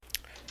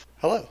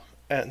Hello,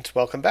 and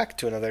welcome back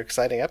to another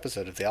exciting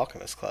episode of The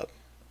Alchemist Club.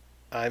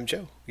 I'm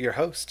Joe, your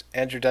host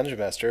and your Dungeon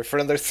Master for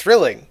another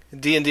thrilling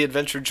D&D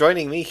adventure.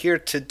 Joining me here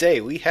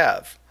today, we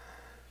have...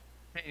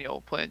 Hey,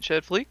 old plant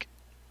shed fleek.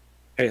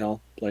 Hey,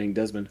 all playing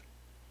Desmond.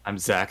 I'm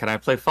Zach, and I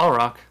play Fall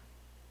Rock.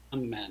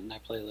 I'm Matt, and I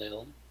play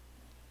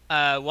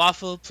Layla.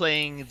 Waffle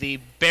playing the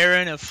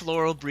Baron of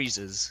Floral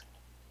Breezes.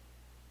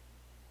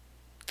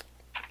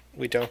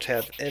 We don't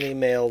have any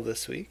mail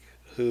this week.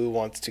 Who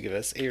wants to give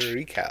us a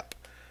recap?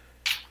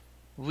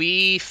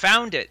 We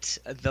found it,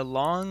 the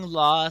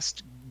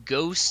long-lost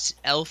ghost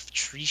elf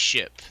tree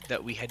ship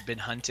that we had been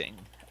hunting.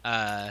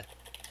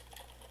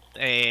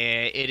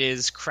 It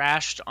is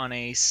crashed on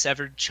a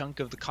severed chunk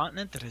of the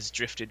continent that has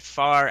drifted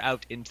far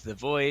out into the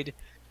void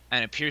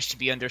and appears to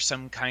be under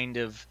some kind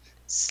of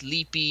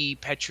sleepy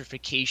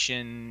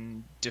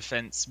petrification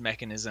defense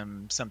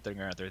mechanism, something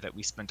or other, that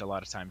we spent a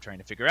lot of time trying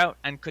to figure out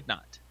and could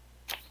not.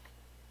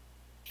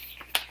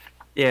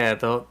 Yeah,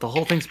 the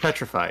whole thing's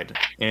petrified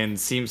and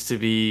seems to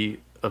be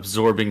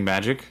absorbing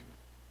magic.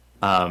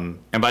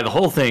 And by the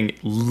whole thing,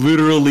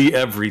 literally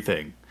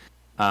everything.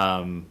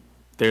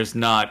 There's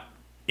not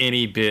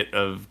any bit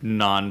of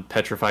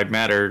non-petrified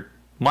matter,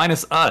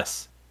 minus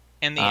us.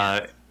 And the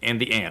ants.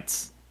 And the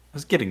ants. I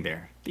was getting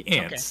there. The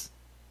ants.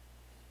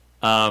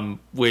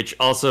 Which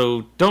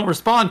also don't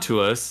respond to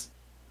us,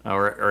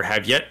 or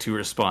have yet to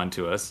respond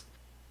to us.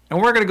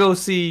 And we're going to go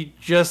see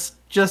just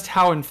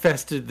how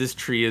infested this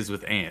tree is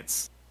with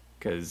ants.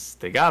 Because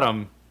they got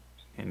them,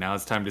 and now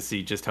it's time to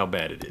see just how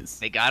bad it is.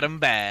 They got them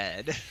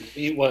bad.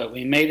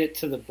 We made it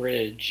to the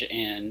bridge,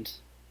 and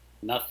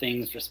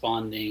nothing's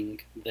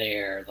responding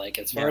there. Like,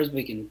 as far as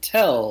we can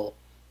tell,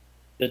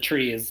 the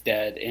tree is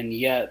dead, and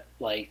yet,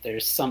 like,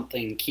 there's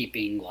something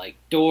keeping, like,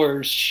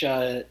 doors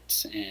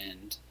shut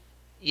and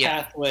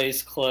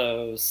pathways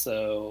closed,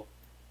 so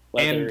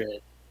whether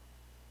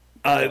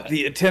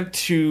the attempt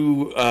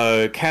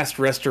to cast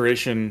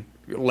Restoration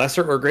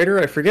Lesser or Greater,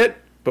 I forget,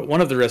 but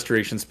one of the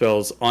restoration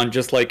spells on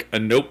just like a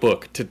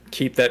notebook to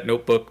keep that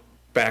notebook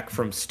back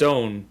from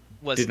stone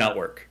did not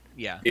work.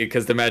 Yeah.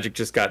 Because the magic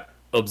just got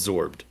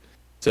absorbed.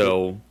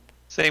 So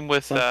Same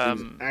with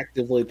Something's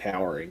actively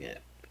powering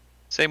it.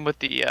 same with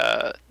the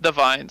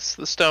vines,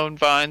 the stone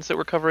vines that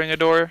were covering a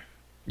door.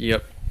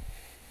 Yep.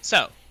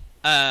 So,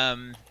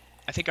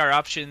 I think our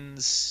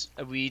options,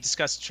 we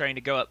discussed trying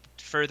to go up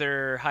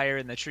further higher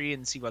in the tree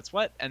and see what's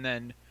what, and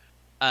then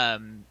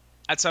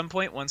at some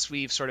point, once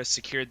we've sort of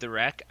secured the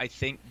wreck, I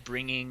think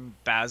bringing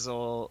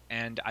Basil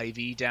and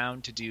Ivy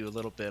down to do a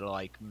little bit of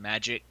like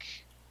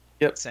magic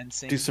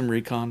sensing. Do some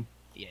recon.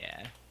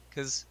 Yeah,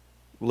 because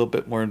A little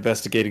bit more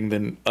investigating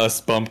than us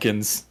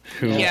bumpkins.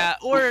 Or I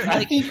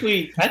like, think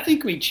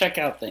we check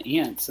out the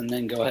ants and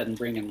then go ahead and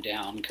bring them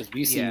down, because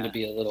we seem to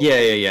be a little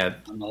Yeah.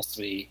 unless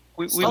we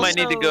We might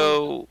need to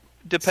go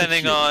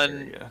depending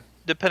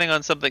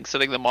on something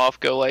setting them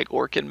off. Go like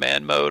orc and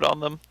man mode on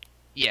them.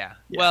 yeah.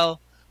 Well,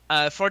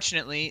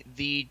 fortunately,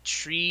 the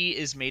tree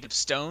is made of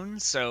stone,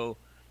 so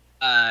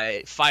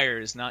fire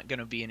is not going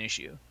to be an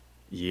issue.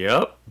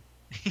 Yep.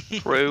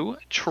 True.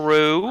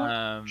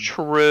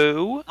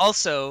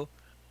 Also,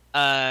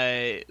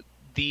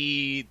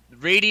 the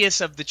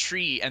radius of the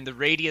tree and the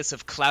radius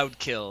of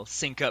Cloudkill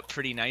sync up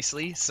pretty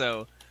nicely,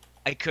 so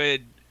I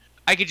could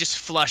just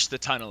flush the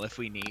tunnel if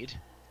we need.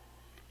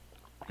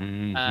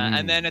 Mm-hmm.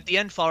 And then at the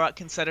end, Falrock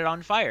can set it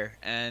on fire.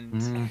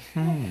 And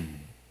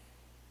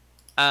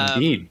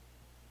Indeed.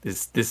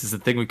 This is the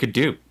thing we could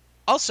do.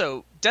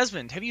 Also,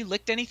 Desmond, have you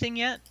licked anything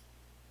yet?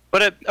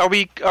 But are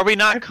we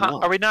not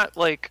not. are we not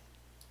like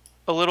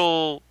a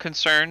little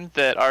concerned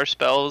that our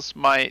spells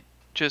might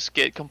just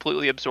get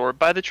completely absorbed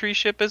by the tree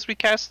ship as we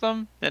cast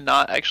them and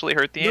not actually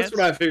hurt the That's ants?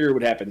 what I figured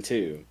would happen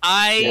too.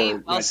 I, Or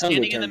my while tongue standing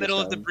would in the turn to middle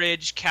of the stone.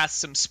 bridge, cast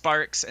some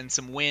sparks and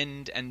some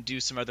wind and do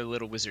some other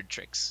little wizard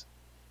tricks.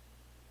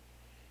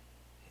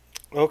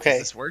 Okay. Does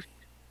this work?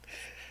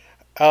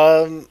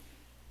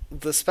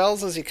 The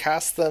spells as you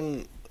cast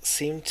them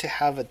seem to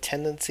have a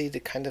tendency to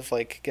kind of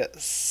like get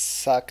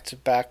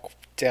sucked back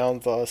down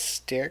the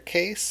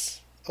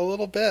staircase a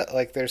little bit.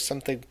 Like there's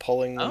something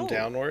pulling them Oh.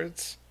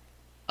 downwards.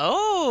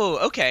 Oh,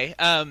 okay.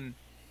 In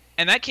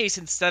that case,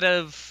 instead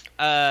of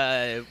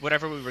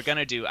whatever we were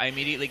gonna do, I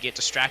immediately get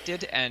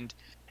distracted, and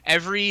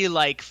every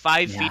like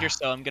 5 feet or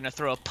so, I'm gonna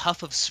throw a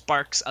puff of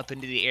sparks up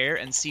into the air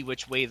and see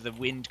which way the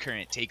wind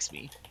current takes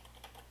me.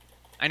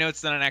 I know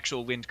it's not an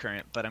actual wind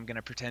current, but I'm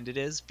gonna pretend it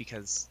is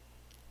because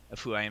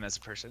of who I am as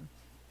a person.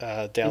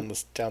 Down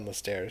the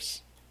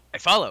stairs. I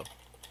follow,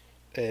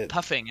 It,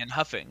 puffing and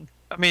huffing.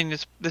 I mean,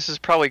 this is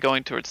probably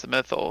going towards the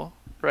mythal,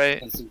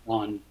 right? has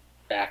gone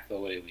back the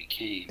way we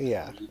came.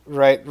 yeah,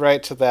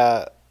 right to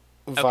that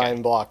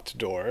vine blocked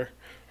door.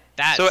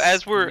 That's So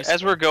as we're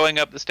useful. going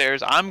up the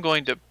stairs, I'm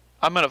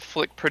gonna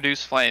flick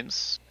produce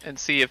flames and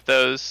see if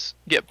those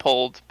get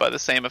pulled by the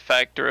same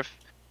effect or if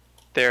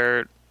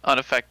they're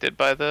unaffected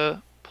by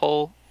the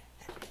pull.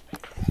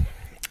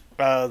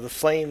 The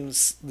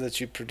flames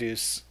that you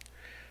produce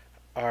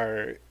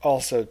are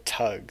also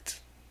tugged,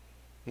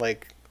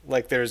 like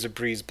there's a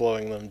breeze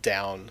blowing them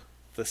down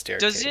the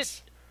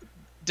staircase.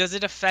 does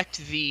it affect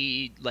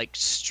the like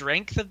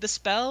strength of the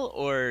spell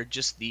or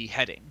just the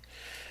heading?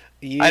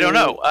 You, I don't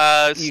know.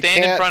 You Stand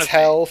in can't front of me.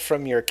 tell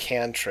from your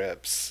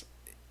cantrips.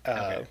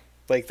 Okay.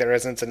 Like there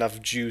isn't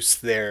enough juice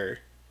there.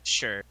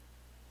 Sure.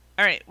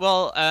 All right.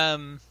 Well,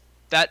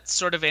 that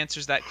sort of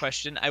answers that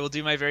question. I will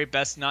do my very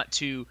best not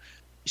to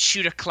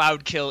shoot a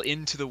cloud kill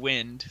into the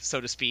wind,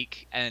 so to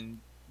speak, and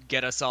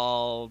get us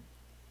all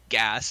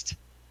gassed.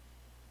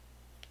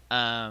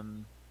 I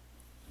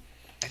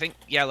think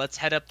let's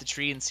head up the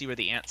tree and see where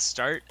the ants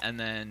start, and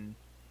then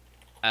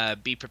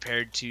be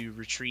prepared to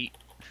retreat.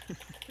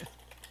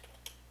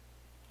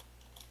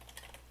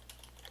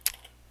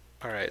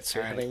 All right, so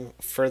you're All right. heading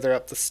further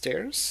up the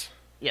stairs.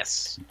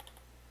 Yes.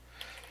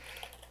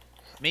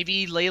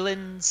 Maybe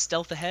Leyland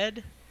stealth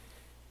ahead?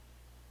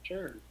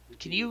 Sure.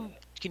 Can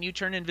you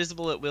turn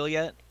invisible at will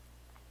yet?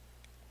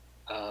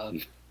 I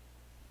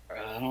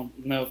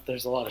don't know if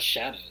there's a lot of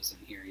shadows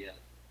in here yet.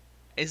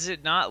 Is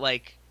it not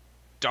like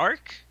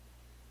dark?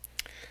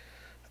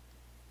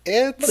 I'm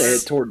gonna head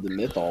It's toward the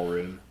Mythal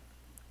room.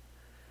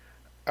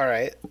 all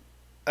right.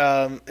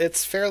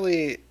 It's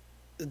fairly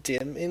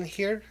dim in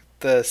here.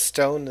 The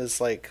stone is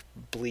like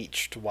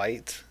bleached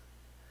white.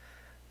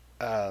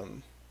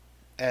 And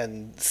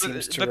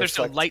seems to But there's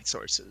no reflect. light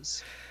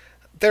sources.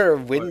 There are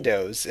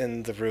windows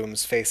in the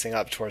rooms facing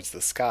up towards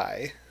the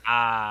sky.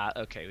 Ah,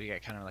 okay. We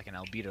got kind of like an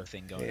albedo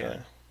thing going Yeah.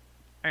 on.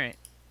 All right.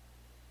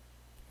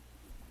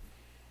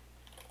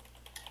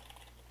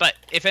 But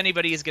if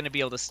anybody is going to be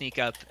able to sneak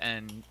up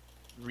and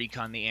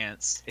recon the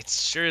ants,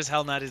 it's sure as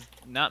hell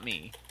not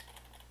me.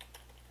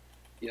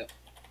 Yep.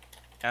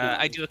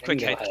 I do a quick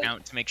Go head ahead.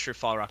 count to make sure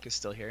Falrock is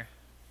still here.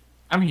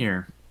 I'm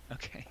here.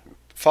 Okay.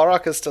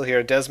 Falrock is still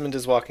here. Desmond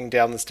is walking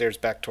down the stairs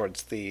back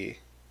towards the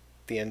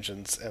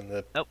engines and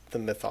the Nope.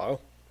 Mythal.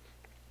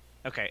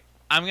 Okay.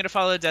 I'm going to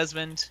follow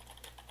Desmond.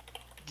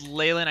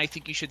 Leyland, I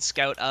think you should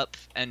scout up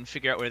and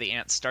figure out where the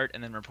ants start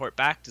and then report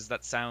back. Does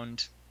that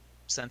sound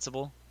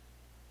sensible?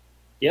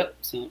 Yep,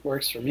 so it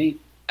works for me.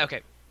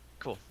 Okay,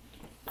 cool.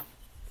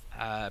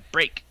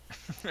 Break.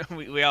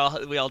 we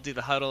all do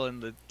the huddle in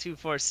the 2,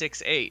 4,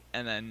 6, 8,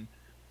 and then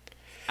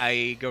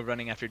I go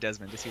running after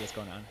Desmond to see what's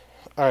going on.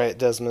 All right,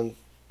 Desmond,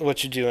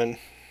 what you doing?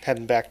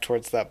 Heading back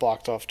towards that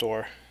blocked off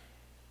door.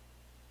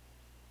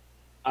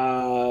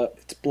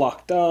 It's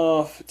blocked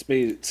off.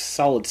 It's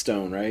solid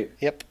stone, right?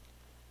 Yep.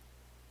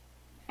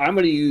 I'm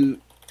gonna use.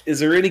 Is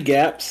there any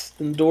gaps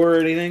in the door or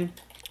anything?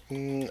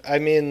 I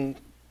mean,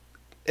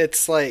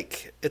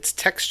 it's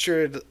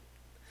textured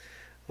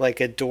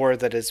like a door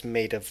that is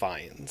made of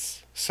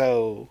vines.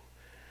 So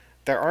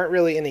there aren't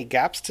really any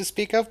gaps to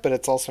speak of, but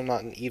it's also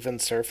not an even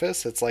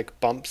surface. It's like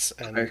bumps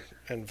and Okay.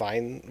 and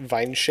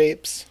vine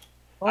shapes.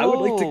 I would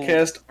like to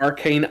cast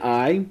Arcane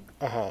Eye.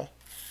 Uh-huh.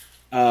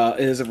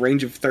 It has a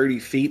range of 30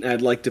 feet, and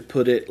I'd like to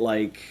put it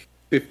like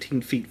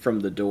 15 feet from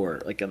the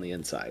door, like on the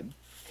inside.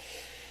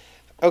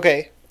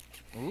 Okay.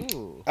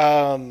 Ooh.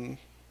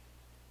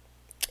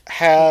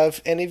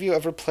 Have any of you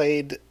ever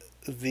played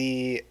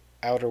the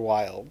Outer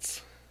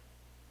Wilds?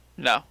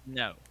 No.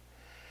 No.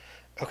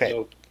 Okay.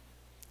 So,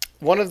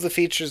 One of the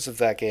features of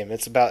that game,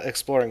 it's about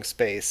exploring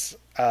space,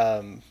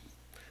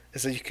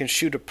 is that you can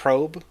shoot a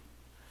probe.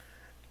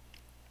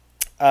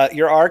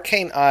 Your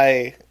arcane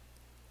eye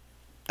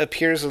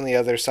appears on the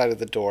other side of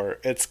the door.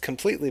 It's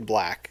completely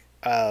black.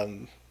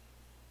 Can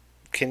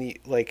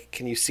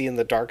you see in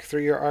the dark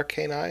through your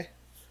arcane eye?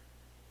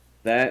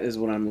 That is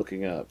what I'm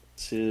looking up.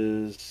 This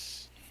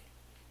is...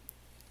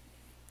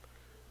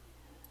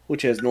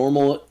 Which has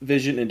normal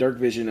vision and dark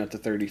vision up to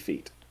 30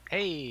 feet.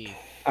 Hey.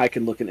 I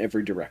can look in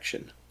every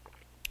direction.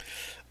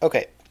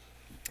 Okay.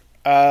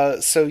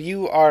 So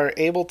you are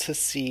able to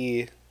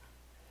see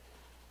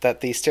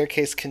that the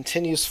staircase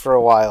continues for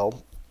a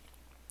while,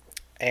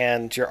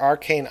 and your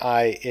arcane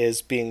eye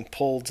is being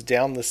pulled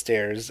down the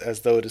stairs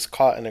as though it is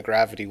caught in a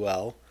gravity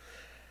well.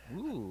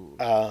 Ooh.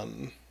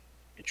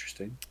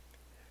 Interesting.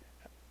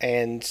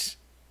 And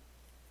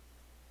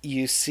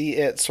you see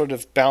it sort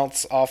of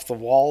bounce off the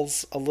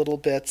walls a little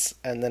bit,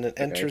 and then it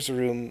enters a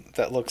room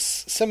that looks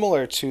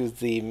similar to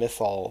the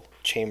Mythal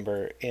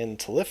chamber in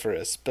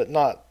Telephorus, but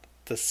not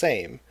the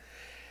same.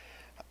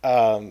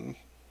 So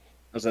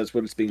that's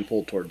what it's being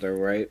pulled toward, though,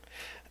 right?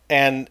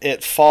 And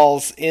it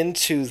falls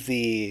into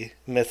the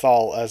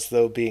Mythal as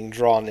though being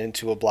drawn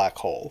into a black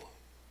hole.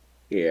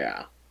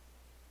 Yeah.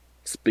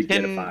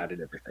 Spaghettified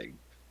and everything.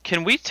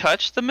 Can we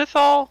touch the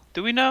Mythal?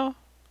 Do we know?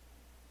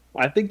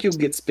 I think you'll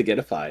get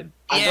spaghettified.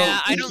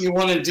 I don't think you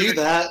wanna do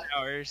that.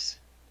 Hours.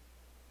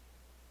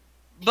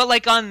 But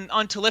like on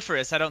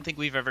Telephorus, I don't think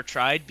we've ever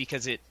tried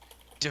because it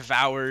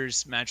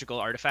devours magical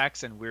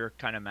artifacts, and we're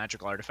kind of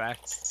magical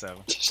artifacts,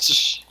 so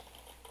It's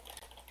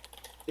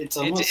it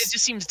almost...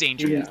 just seems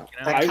dangerous. Yeah. You know?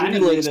 That I kinda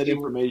relay makes that you-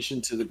 information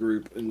to the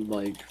group and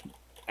like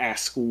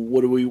ask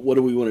what do we want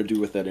to do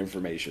with that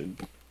information.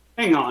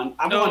 Hang on,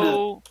 I want to...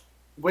 No.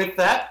 With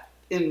that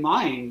in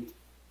mind,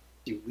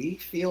 do we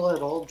feel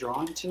at all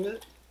drawn to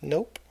it?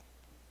 Nope.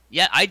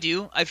 Yeah, I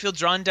do. I feel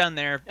drawn down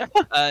there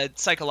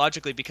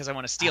psychologically because I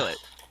want to steal it.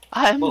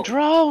 I'm Well,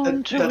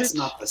 drawn to That's it.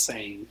 not the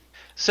same.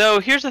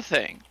 So here's the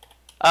thing.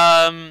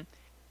 Um,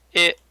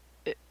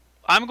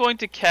 I'm going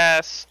to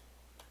cast.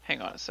 Hang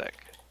on a sec.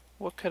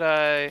 What could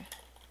I?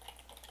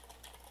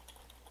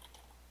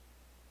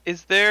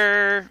 Is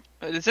there?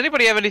 Does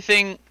anybody have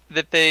anything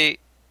that they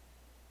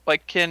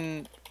like?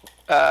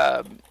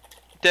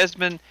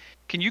 Desmond,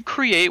 can you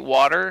create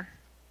water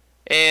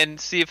and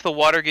see if the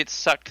water gets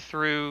sucked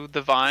through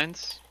the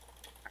vines?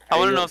 I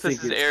want to know if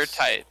this is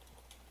airtight.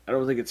 I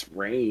don't think it's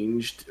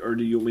ranged, or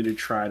do you want me to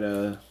try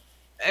to?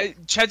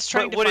 Chad's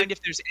trying to find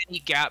if there's any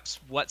gaps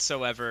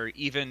whatsoever,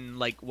 even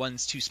like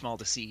ones too small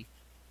to see.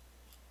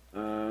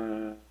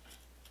 Okay.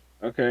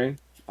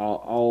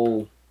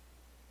 I'll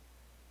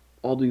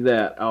do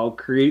that. I'll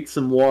create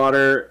some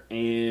water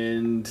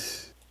and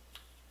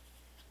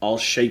I'll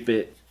shape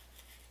it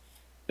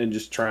and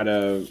just try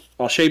to.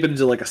 I'll shape it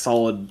into like a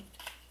solid,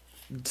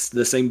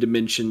 the same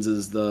dimensions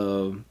as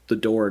the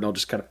door, and I'll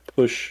just kind of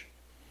push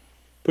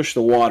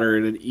the water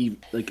in an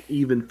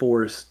even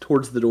force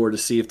towards the door to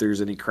see if there's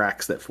any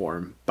cracks that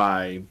form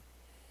by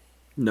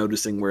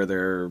noticing where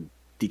there are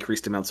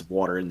decreased amounts of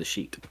water in the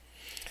sheet.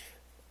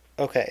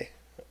 Okay.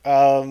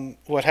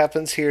 What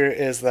happens here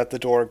is that the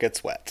door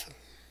gets wet.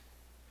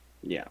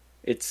 Yeah,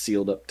 it's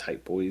sealed up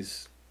tight,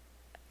 boys.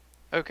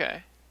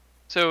 Okay.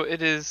 So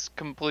it is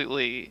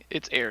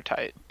it's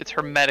airtight. It's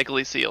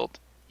hermetically sealed.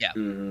 Yeah.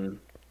 Mm-hmm.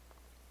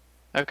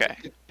 Okay.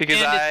 Because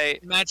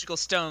it's magical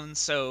stone,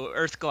 so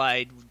Earth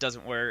Glide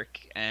doesn't work,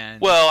 and...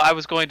 Well, I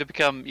was going to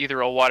become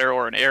either a water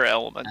or an air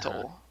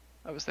elemental,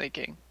 I was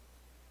thinking,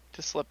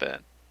 to slip in.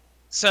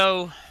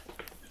 So,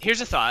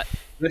 here's a thought.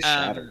 The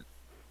shatter.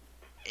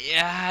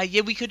 Yeah,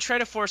 we could try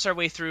to force our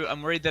way through.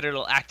 I'm worried that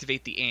it'll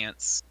activate the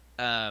ants.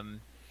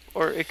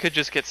 Or it could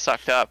just get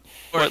sucked up.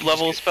 What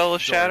level spell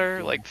is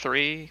Shatter? Like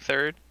 3,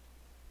 3rd?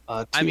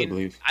 2, I mean,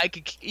 believe.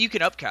 You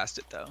could upcast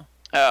it though.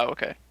 Oh,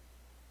 okay.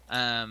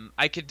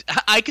 I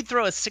could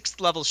throw a 6th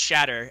level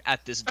Shatter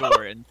at this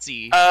door and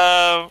see.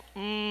 How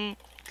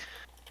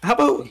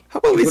about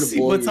we see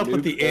what's up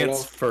with the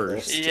ants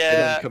first? Yeah. And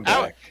then come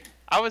back.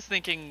 I was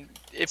thinking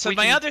if we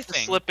my can other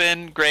thing, slip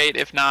in, great.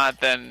 If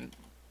not, then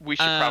we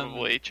should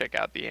probably check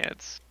out the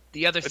ants.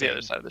 The other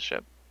side of the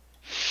ship.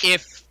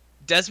 If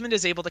Desmond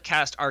is able to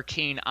cast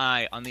Arcane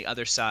Eye on the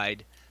other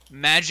side,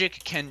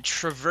 magic can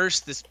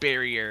traverse this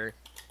barrier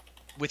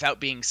without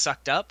being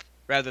sucked up,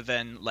 rather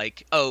than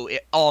like,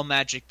 all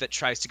magic that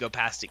tries to go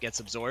past it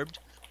gets absorbed.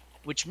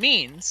 Which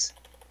means,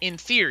 in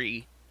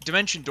theory,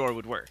 Dimension Door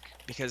would work,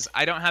 because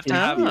I don't have to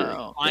have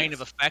a line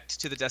of effect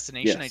to the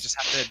destination. I just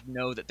have to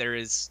know that there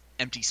is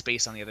empty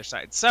space on the other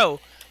side. So,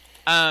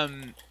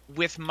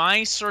 with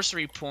my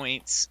sorcery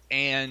points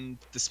and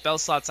the spell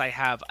slots I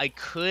have, I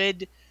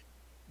could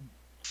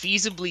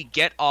feasibly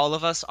get all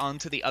of us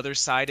onto the other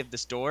side of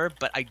this door,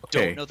 but I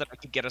don't know that I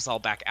could get us all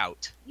back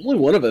out. Only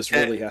one of us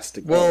really has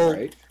to go,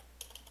 right?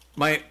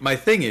 My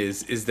thing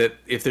is that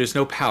if there's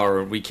no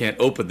power, we can't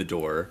open the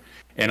door,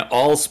 and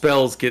all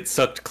spells get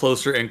sucked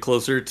closer and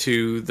closer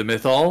to the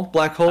Mythal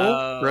black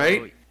hole,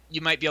 right? You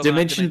might be able to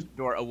Dimension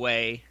Door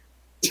away.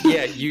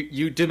 Yeah,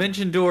 you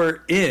Dimension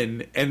Door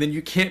in, and then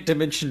you can't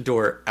Dimension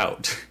Door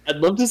out. I'd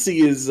love to see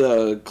his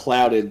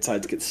cloud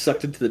insides get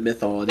sucked into the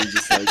Mythal and he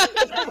just like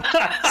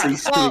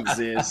cease to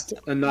exist.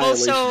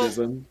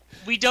 Annihilationism.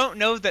 We don't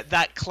know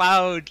that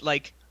cloud,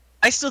 like,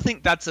 I still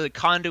think that's a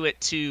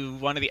conduit to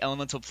one of the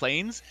elemental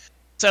planes.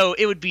 So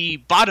it would be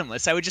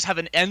bottomless. I would just have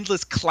an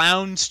endless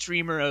clown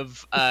streamer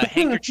of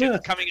handkerchiefs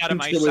coming out of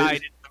my side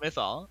into the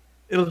Mythal.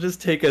 It'll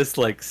just take us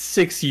like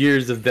 6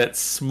 years of that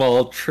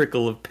small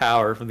trickle of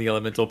power from the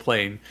elemental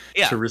plane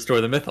to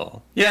restore the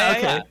Mythal. Yeah,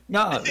 okay. Yeah.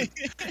 No,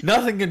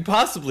 nothing can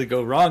possibly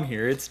go wrong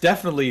here. It's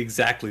definitely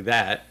exactly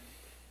that.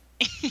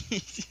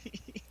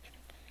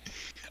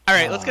 All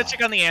right, let's go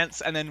check on the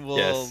ants, and then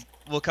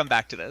we'll come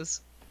back to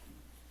this.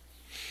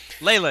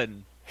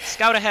 Leyland,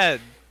 scout ahead.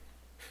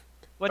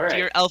 What do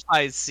your elf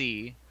eyes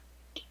see?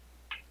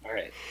 All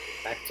right,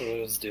 back to what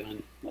I was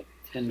doing like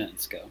 10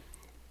 minutes ago.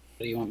 What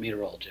do you want me to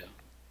roll, Joe?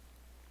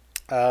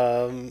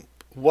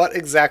 What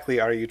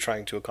exactly are you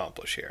trying to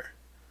accomplish here?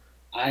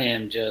 I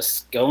am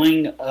just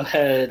going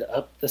ahead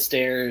up the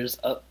stairs,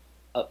 up.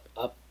 I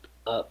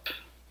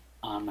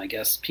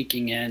guess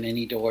peeking in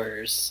any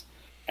doors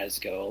as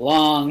go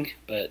along,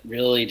 but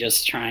really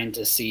just trying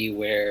to see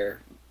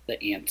where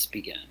the ants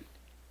begin.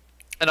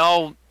 And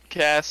I'll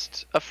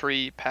cast a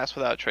free Pass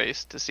Without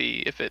Trace to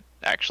see if it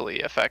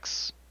actually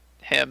affects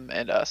him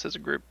and us as a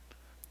group.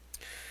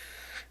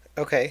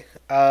 Okay.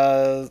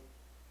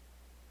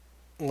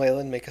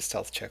 Leyland, make a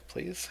stealth check,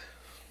 please.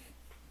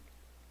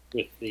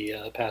 With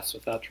the Pass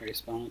Without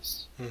Trace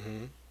bonus.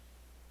 Mm-hmm.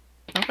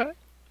 Okay.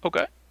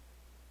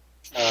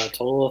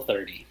 Total of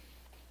 30.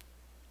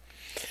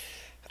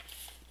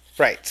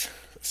 Right.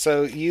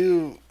 So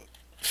you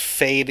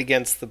fade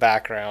against the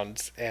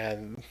background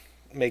and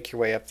make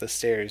your way up the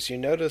stairs. You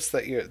notice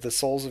that the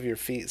soles of your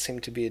feet seem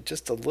to be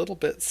just a little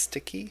bit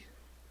sticky.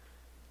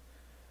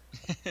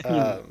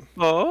 As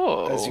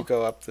you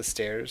go up the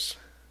stairs.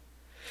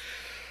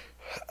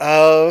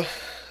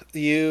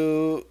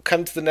 You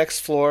come to the next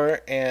floor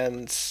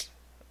and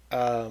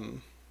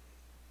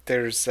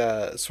there's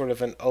sort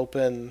of an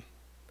open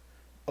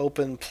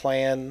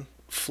plan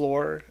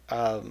floor.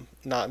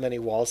 Not many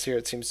walls here.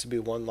 It seems to be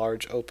one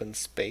large open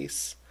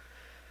space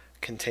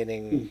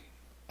containing,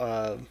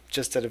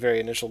 just at a very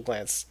initial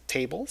glance,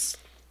 tables.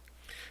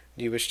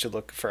 Do you wish to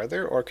look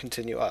further or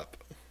continue up?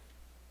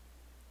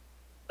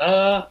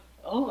 I'll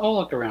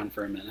look around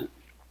for a minute.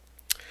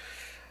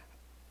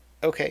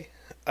 Okay.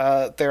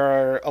 There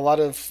are a lot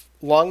of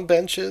long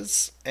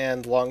benches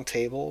and long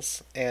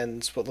tables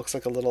and what looks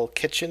like a little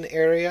kitchen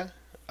area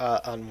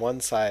on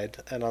one side,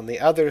 and on the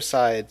other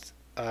side,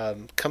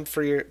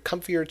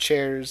 comfier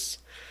chairs,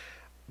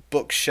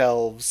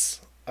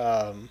 bookshelves,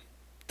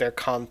 their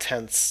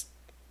contents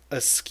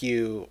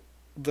askew.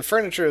 The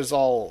furniture is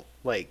all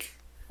like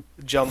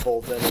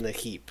jumbled and in a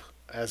heap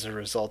as a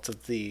result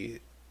of the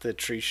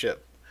tree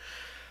ship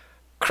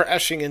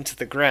crashing into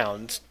the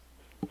ground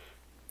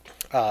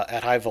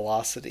at high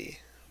velocity.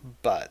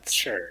 But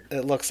Sure.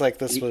 it looks like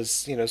this was,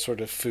 sort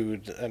of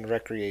food and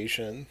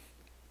recreation.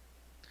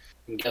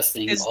 I'm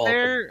guessing Is all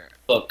there?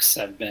 the books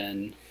have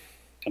been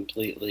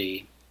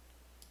completely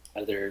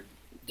either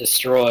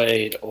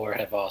destroyed or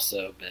have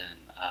also been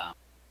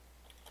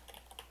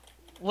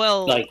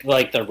Well,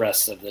 like the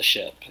rest of the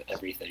ship.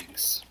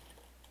 Everything's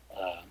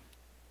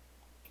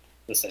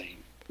the same,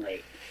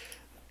 right?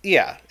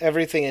 Yeah,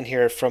 everything in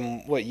here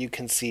from what you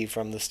can see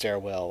from the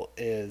stairwell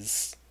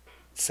is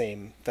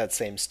that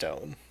same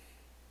stone.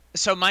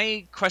 so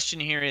my question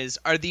here is: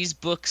 are these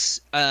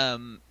books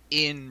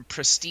in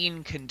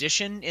pristine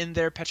condition in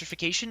their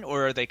petrification,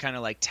 or are they kind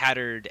of like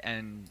tattered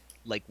and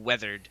like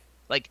weathered?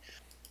 Like,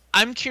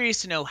 I'm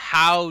curious to know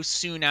how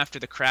soon after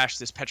the crash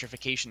this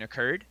petrification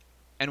occurred,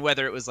 and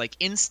whether it was like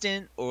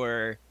instant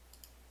or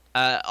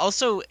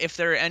also if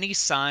there are any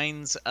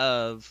signs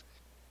of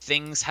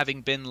things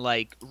having been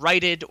like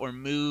righted or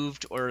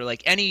moved, or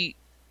like any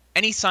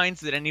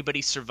signs that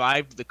anybody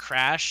survived the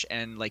crash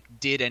and like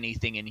did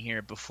anything in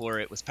here before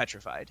it was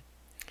petrified.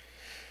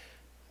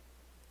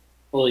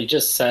 Well, you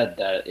just said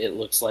that it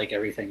looks like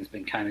everything's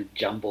been kind of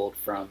jumbled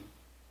from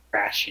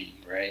crashing,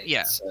 right?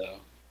 Yeah. So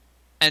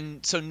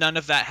And so none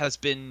of that has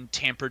been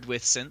tampered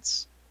with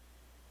since.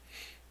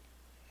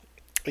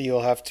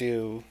 You'll have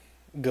to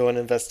go and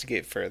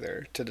investigate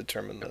further to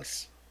determine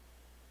this.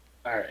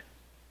 all right,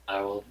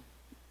 I will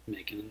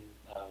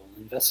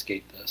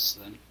investigate this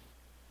then.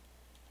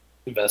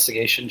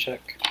 Investigation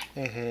check.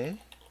 Mm-hmm.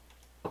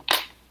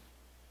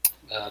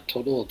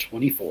 Total of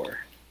 24.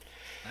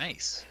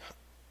 Nice.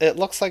 It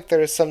looks like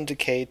there is some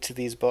decay to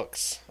these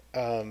books.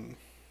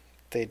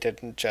 They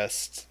didn't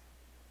just.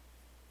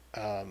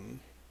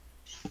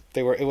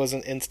 It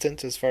wasn't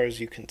instant as far as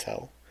you can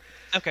tell.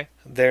 Okay.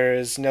 There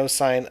is no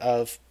sign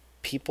of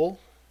people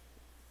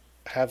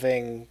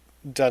having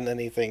done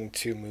anything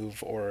to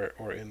move or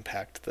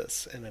impact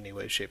this in any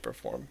way, shape, or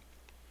form.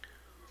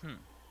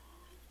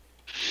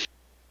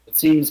 It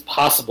seems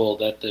possible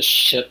that the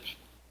ship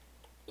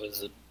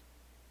was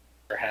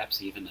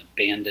perhaps even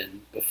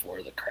abandoned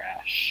before the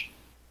crash.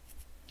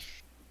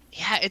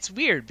 Yeah, it's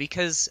weird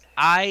because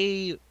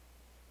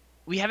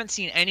we haven't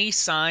seen any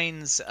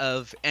signs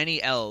of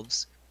any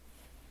elves.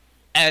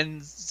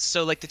 And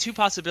so like the two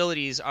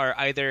possibilities are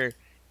either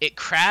it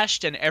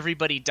crashed and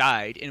everybody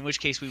died, in which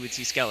case we would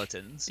see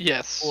skeletons.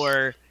 Yes.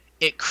 Or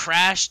it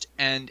crashed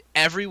and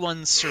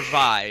everyone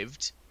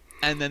survived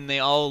and then they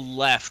all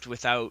left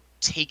without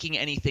taking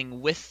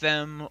anything with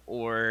them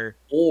or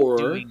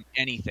doing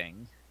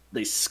anything.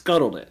 They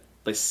scuttled it.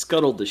 They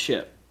scuttled the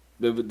ship.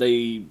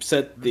 They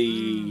set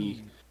the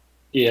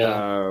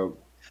core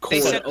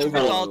They set the all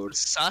overload. to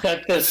suck.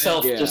 Set the and then-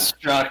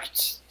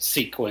 self-destruct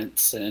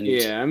sequence, and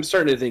Yeah, I'm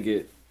starting to think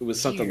it was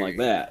something like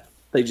that.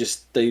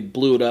 They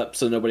blew it up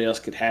so nobody else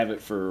could have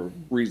it for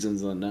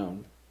reasons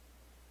unknown.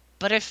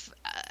 But if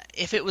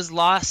it was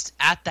lost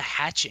at the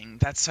hatching,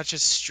 that's such a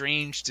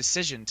strange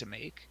decision to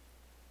make.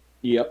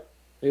 Yep,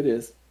 it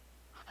is.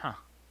 Huh.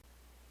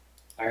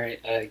 all right,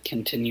 I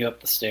continue up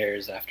the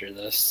stairs after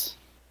this.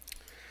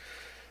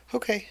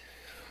 Okay.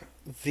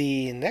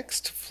 The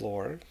next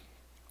floor,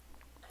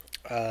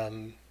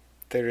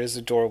 there is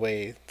a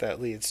doorway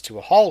that leads to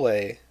a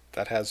hallway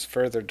that has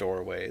further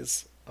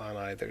doorways on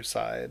either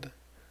side.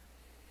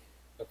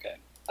 Okay.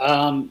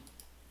 I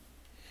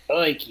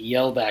like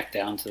yell back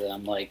down to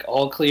them, like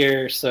all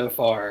clear so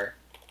far.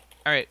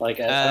 All right. Like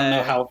I don't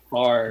know how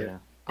far Yeah.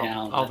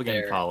 down. I'll begin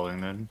they're-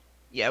 following then.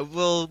 Yeah,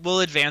 we'll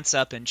advance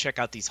up and check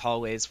out these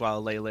hallways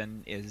while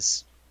Leyland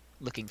is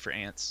looking for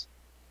ants.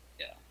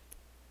 Yeah.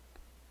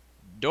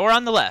 Door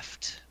on the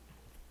left.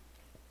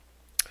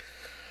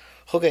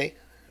 Okay.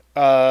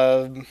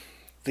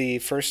 The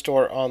first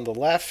door on the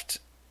left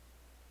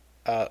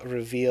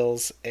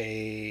reveals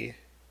a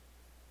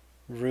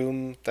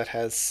room that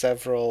has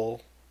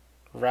several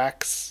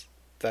racks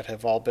that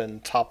have all been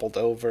toppled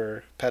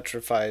over,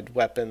 petrified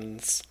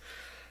weapons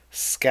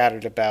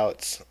scattered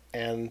about,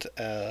 and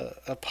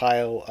a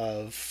pile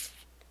of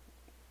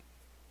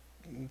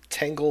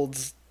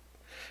tangled.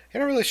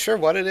 You're not really sure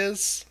what it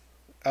is.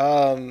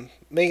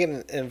 Make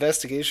an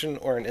investigation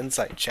or an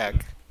insight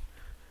check.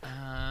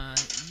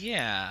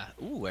 Yeah.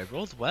 Ooh, I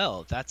rolled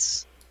well.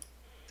 That's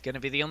gonna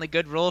be the only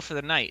good roll for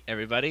the night,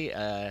 everybody.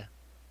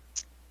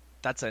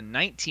 That's a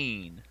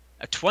 19.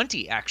 A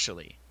 20,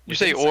 actually. You with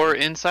say insight. or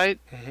insight?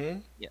 Mm-hmm.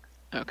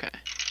 Okay.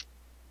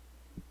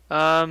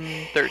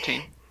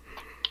 13.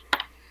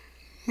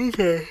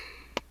 Okay.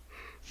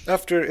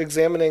 After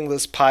examining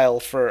this pile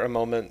for a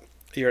moment,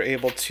 you're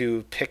able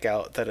to pick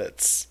out that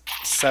it's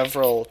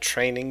several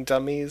training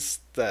dummies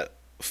that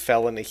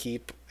fell in a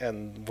heap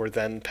and were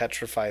then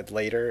petrified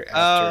later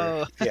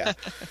after. Oh. Yeah.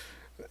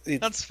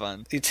 That's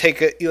fun. You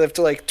take it. You have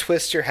to like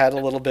twist your head a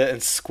little bit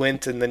and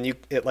squint, and then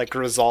it like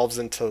resolves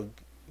into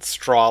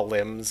straw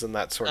limbs and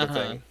that sort of Uh-huh.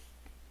 thing.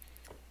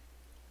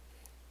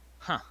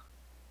 Huh.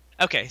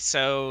 Okay,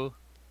 so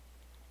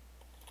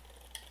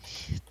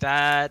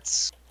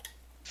that's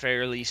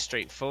fairly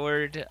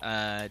straightforward.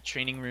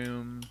 Training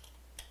room,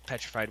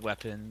 petrified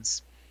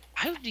weapons.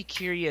 I would be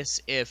curious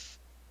if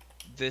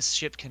this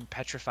ship can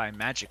petrify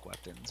magic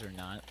weapons or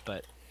not,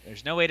 but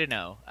there's no way to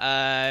know.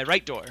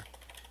 Right door.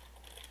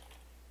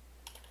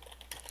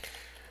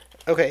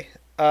 Okay.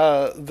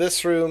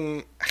 This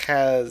room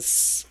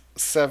has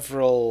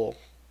several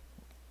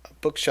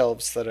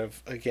bookshelves that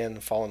have again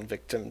fallen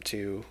victim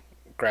to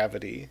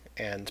gravity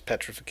and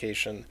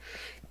petrification,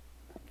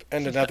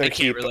 and another I can't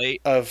heap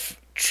relate. of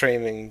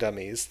training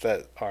dummies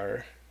that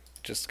are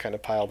just kind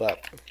of piled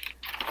up.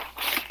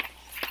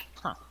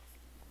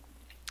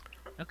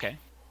 Okay.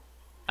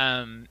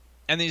 And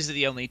these are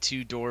the only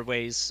two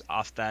doorways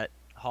off that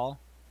hall?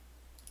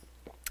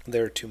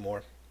 There are two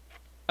more.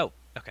 Oh,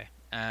 okay.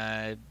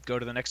 Go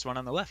to the next one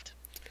on the left.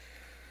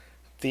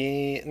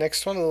 The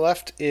next one on the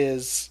left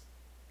is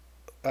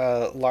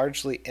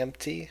largely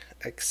empty,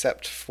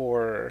 except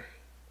for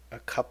a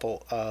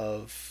couple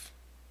of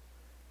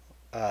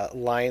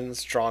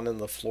lines drawn in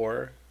the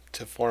floor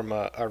to form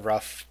a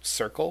rough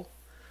circle.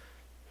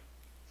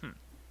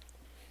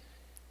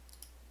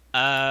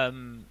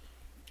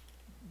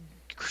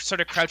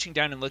 Sort of crouching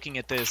down and looking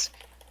at this,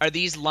 are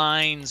these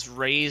lines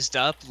raised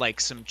up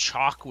like some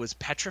chalk was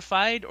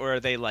petrified, or are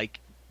they like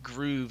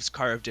grooves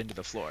carved into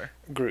the floor?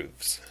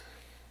 Grooves.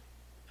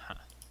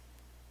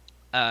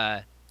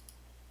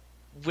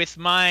 With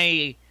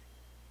my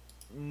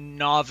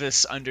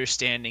novice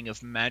understanding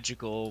of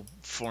magical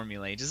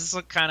formulae, does this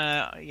look kind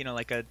of,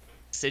 like a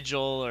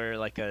sigil or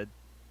like a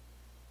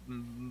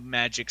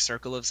magic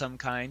circle of some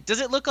kind? Does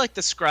it look like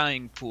the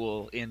scrying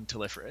pool in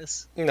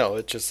Telephorus? No,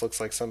 it just looks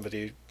like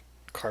somebody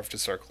carved a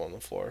circle on the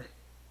floor.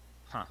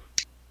 Huh.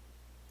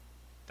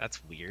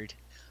 That's weird.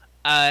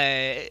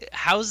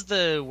 How's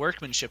the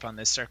workmanship on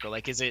this circle?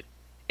 Like, is it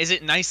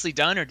nicely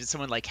done, or did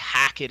someone like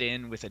hack it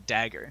in with a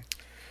dagger?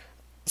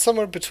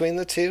 Somewhere between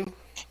the two.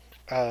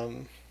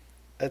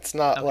 It's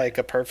not Okay. like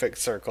a perfect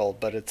circle,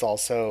 but it's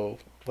also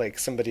like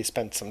somebody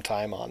spent some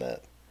time on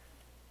it.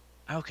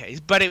 Okay,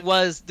 but this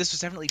was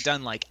definitely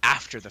done like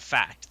after the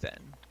fact then,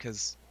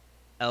 because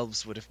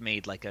elves would have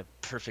made like a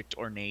perfect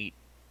ornate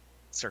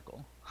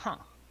circle. Huh.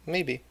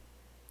 Maybe.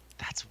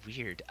 That's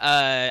weird.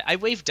 I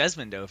wave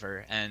Desmond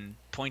over and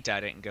point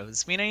at it and go, "Does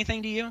this mean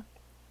anything to you?"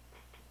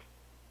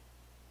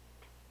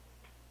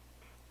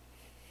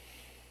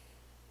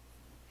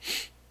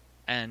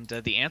 And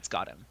the ants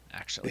got him,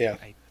 actually. Yeah,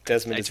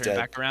 Desmond I is turn dead.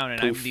 back around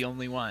and Poof. I'm the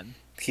only one.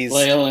 He's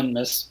Leyland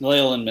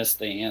missed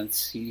the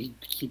ants. He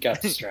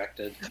got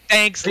distracted.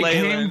 Thanks, They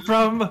came Leyland.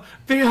 from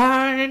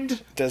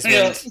behind.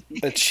 Desmond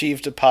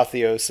achieved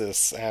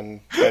apotheosis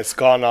and has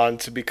gone on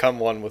to become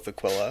one with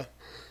Aquila.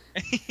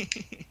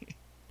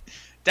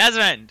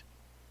 Desmond!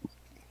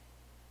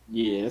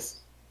 Yes.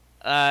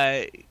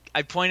 I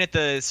point at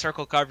the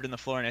circle carved in the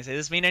floor and I say,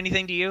 "Does this mean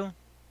anything to you?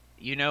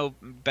 You know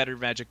better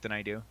magic than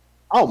I do."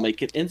 I'll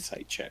make an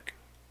insight check.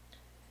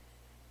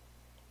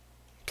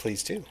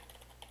 Please do.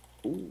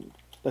 Ooh,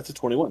 that's a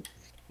 21.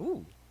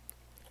 Ooh.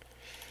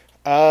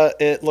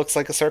 It looks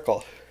like a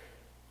circle.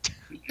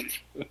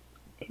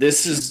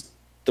 This is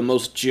the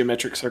most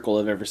geometric circle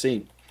I've ever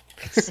seen.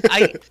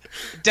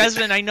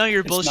 Desmond, I know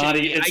you're It's bullshit. not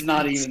e- it's I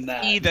not can even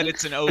that. see that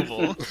it's an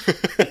oval.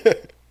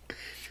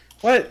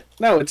 What?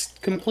 No, it's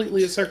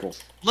completely a circle.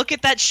 Look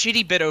at that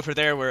shitty bit over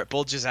there where it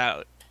bulges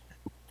out.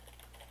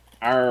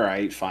 All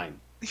right, fine.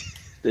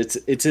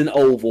 It's an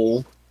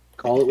oval.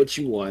 Call it what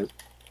you want,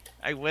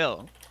 I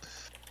will.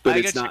 but I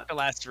it's go check not. the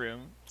last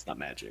room. It's not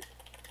magic.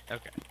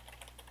 Okay.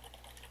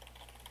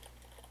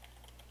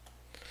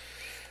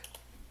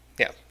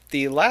 Yeah.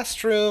 The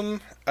last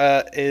room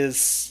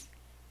is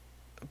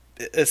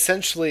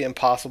essentially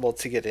impossible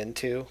to get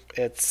into.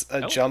 It's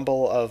a Oh.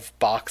 jumble of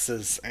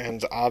boxes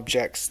and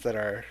objects that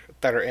are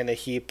in a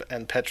heap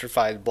and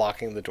petrified,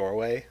 blocking the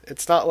doorway.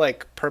 It's not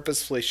like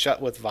purposefully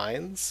shut with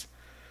vines.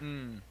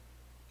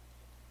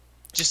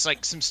 Just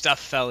like some stuff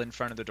fell in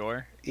front of the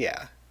door.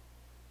 Yeah.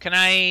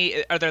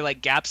 Are there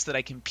like gaps that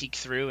I can peek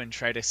through and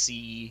try to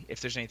see if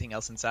there's anything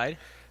else inside?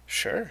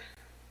 Sure.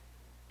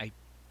 I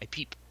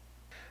peep.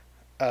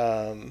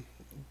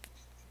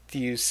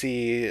 You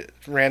see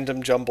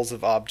random jumbles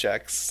of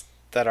objects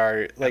that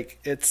are like,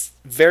 it's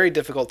very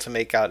difficult to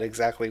make out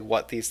exactly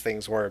what these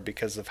things were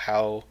because of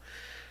how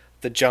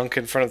the junk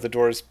in front of the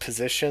door is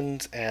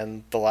positioned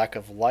and the lack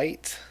of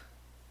light.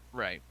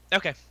 Right.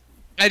 Okay.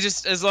 I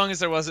just, as long as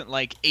there wasn't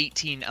like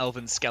 18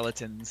 elven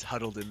skeletons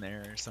huddled in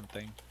there or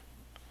something.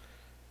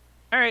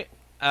 All right.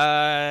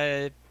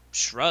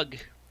 Shrug.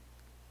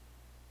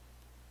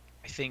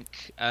 I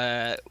think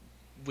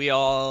we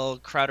all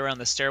crowd around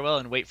the stairwell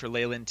and wait for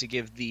Leyland to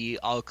give the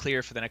all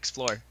clear for the next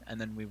floor,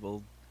 and then we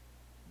will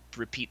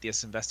repeat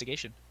this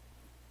investigation.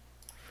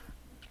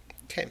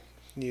 Okay,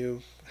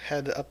 you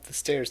head up the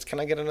stairs. Can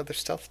I get another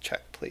stealth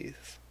check,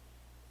 please?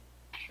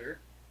 Sure.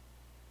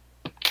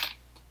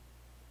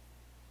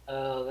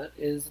 That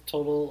is a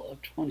total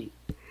of 20.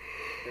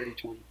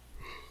 30-20.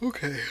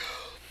 Okay.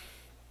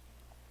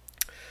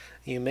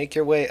 You make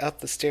your way up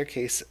the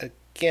staircase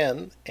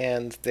again,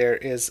 and there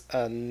is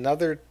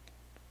another.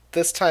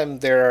 This time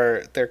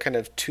there are kind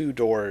of two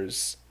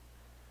doors,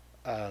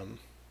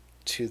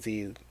 to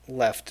the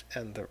left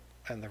and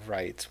the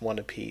right, one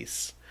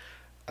apiece,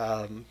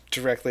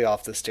 directly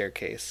off the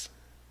staircase.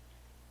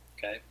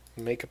 Okay.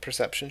 Make a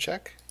perception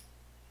check.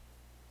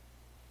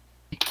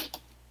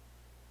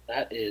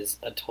 That is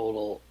a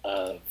total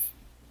of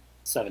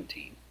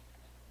 17.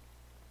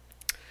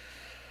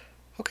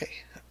 Okay.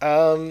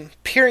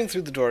 Peering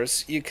through the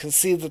doors, you can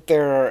see that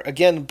there are,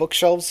 again,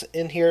 bookshelves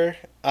in here,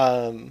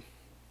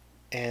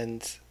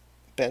 and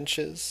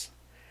benches,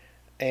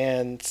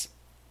 and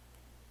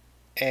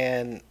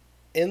an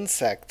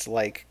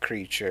insect-like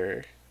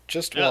creature,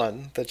 just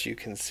one that you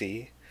can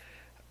see.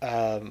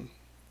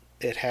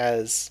 It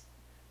has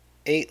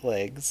 8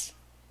 legs,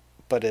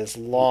 but is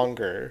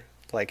longer,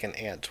 like an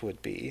ant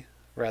would be,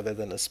 rather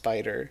than a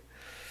spider.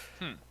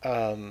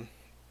 It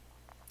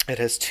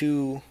has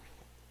 2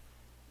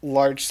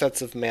 large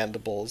sets of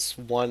mandibles,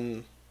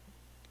 one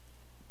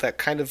that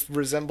kind of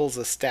resembles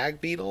a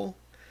stag beetle.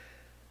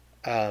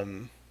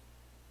 Is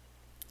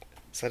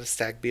that a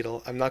stag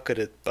beetle? I'm not good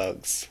at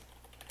bugs.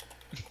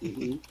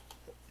 Mm-hmm.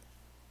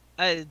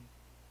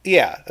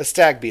 Yeah, a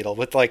stag beetle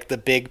with like the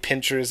big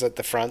pinchers at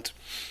the front.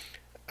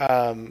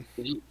 And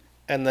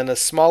then a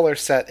smaller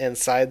set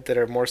inside that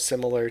are more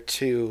similar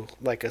to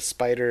like a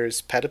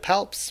spider's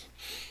pedipalps.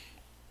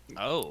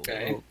 Oh.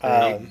 Okay.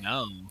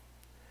 No.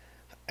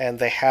 And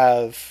they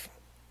have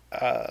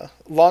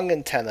long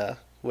antenna,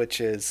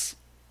 which is,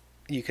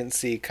 you can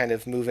see kind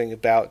of moving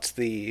about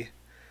the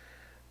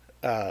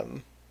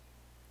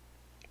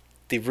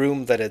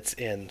room that it's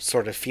in,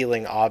 sort of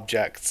feeling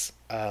objects,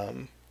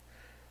 and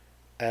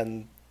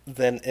then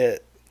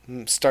it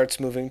starts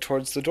moving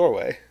towards the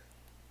doorway.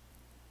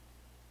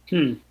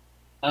 Great.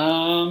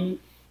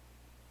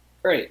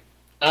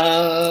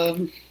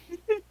 All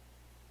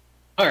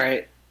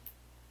right.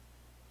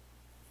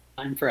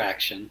 Time for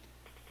action.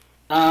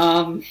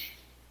 I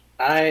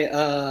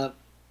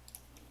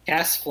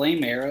cast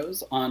flame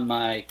arrows on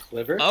my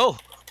quiver. Oh,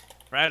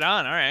 right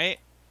on. All right.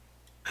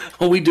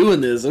 Are we doing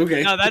this?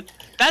 Okay. No,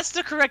 that's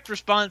the correct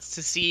response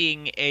to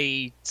seeing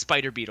a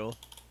spider beetle.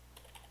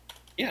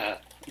 Yeah,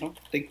 I don't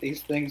think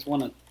these things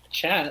want to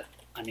chat.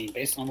 I mean,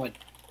 based on what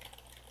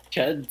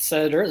Ched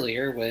said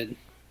earlier, when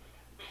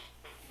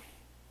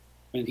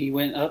he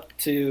went up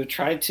to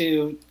try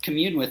to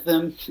commune with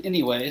them,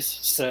 anyways.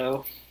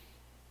 So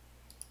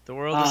The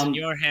world is in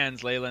your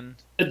hands, Leyland.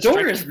 the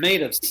door is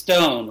made of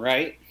stone,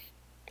 right?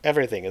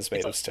 Everything is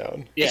made of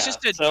stone. Yeah. It's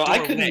just a so I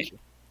doorway. couldn't.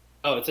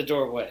 Oh, it's a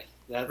doorway.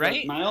 That's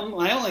Right? My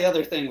only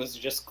other thing was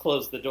to just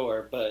close the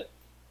door, but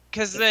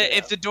Because Yeah.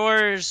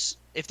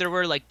 if there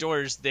were like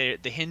doors, the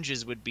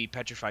hinges would be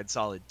petrified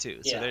solid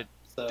too. So yeah.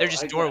 they're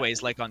just I got-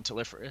 doorways like on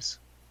Telephorus.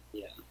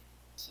 Yeah.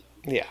 So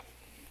Yeah.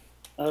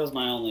 that was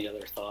my only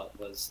other thought,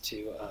 was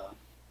to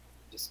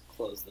just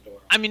close the door.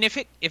 I mean, if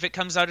it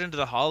comes out into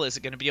the hall, is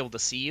it going to be able to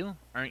see you?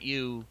 Aren't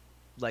you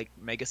like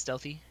mega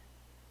stealthy?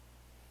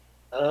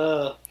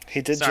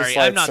 He did Sorry, just I'm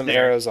light not some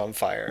there. arrows on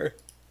fire.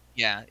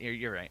 Yeah,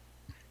 you're right.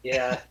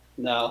 Yeah.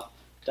 No.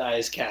 Die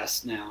is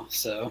cast now.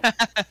 So.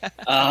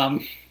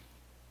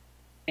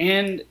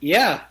 And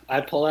yeah, I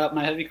pull out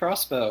my heavy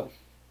crossbow,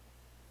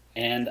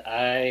 and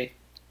I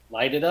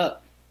light it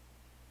up.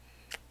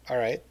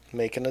 Alright,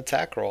 make an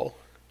attack roll.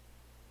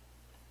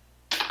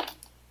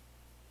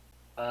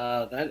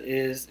 That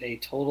is a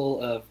total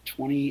of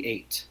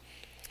 28.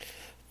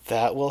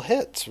 That will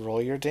hit.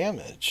 Roll your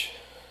damage.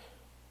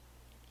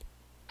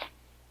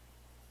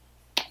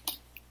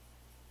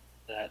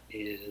 That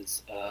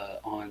is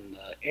on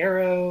the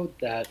arrow.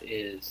 That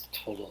is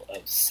total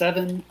of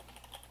 7,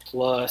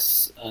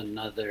 plus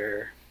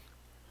another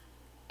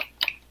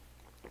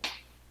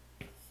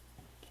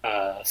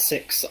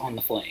 6 on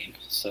the flame,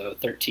 so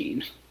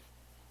 13.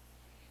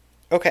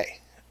 Okay.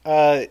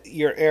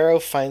 Your arrow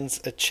finds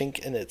a chink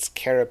in its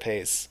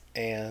carapace,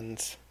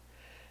 and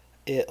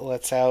it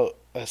lets out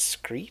a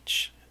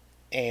screech,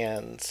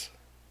 and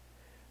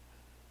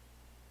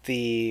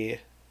the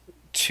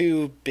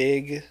 2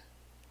 big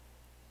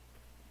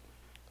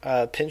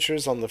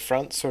pinchers on the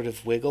front sort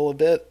of wiggle a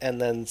bit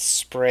and then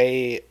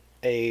spray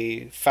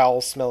a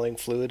foul-smelling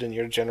fluid in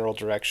your general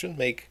direction.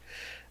 Make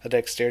a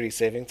dexterity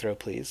saving throw,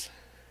 please.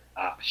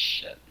 Ah,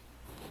 shit.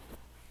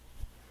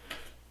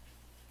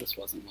 This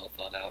wasn't well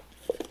thought out.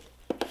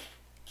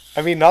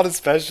 I mean, not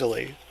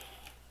especially.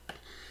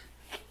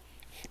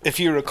 If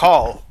you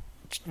recall,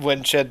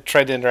 when Shed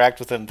tried to interact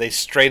with him, they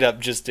straight up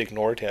just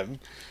ignored him.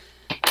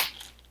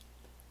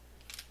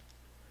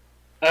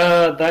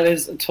 That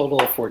is a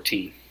total of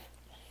 14.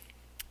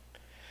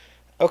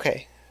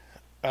 Okay.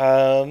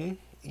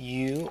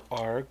 You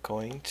are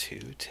going to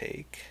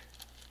take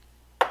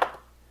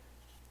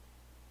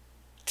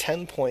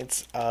 10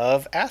 points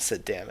of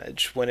acid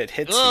damage. When it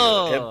hits you,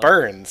 Ugh. it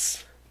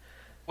burns.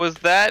 Was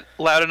that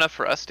loud enough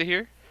for us to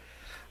hear?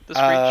 The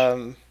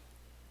screech?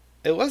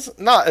 It was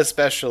not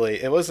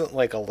especially. It wasn't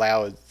like a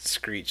loud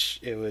screech.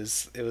 It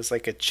was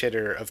like a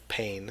chitter of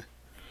pain.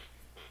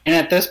 And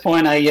at this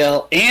point, I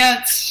yell,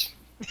 "Ants!"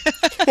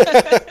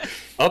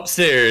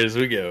 Upstairs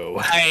we go.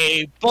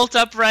 I bolt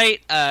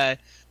upright,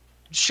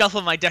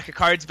 shuffle my deck of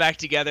cards back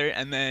together,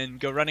 and then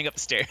go running up the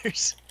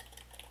stairs.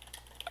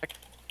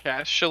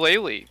 Cast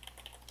Shillelagh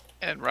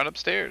and run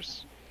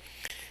upstairs.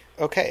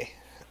 Okay.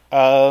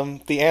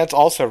 The ant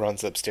also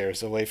runs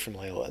upstairs away from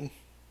Leyland.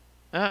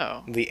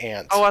 Oh. The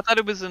ant. Oh, I thought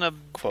it was in a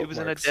Quote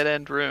marks. dead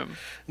end room.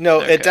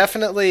 No, Okay. it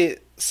definitely.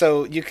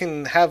 So you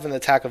can have an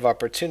attack of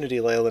opportunity,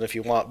 Leyland, if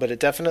you want, but it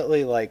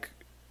definitely like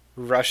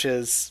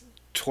rushes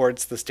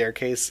towards the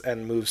staircase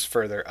and moves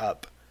further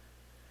up.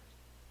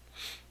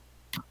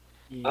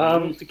 I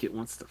don't think it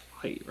wants to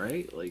fight,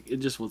 right? Like, it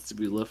just wants to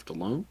be left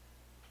alone.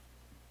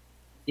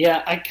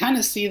 Yeah, I kind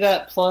of see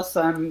that. Plus,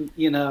 I'm,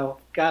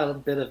 got a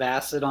bit of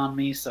acid on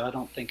me, so I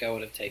don't think I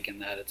would have taken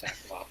that attack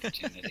of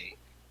opportunity.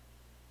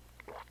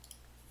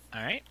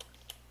 All right.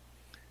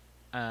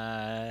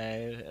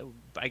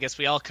 I guess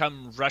we all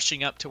come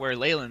rushing up to where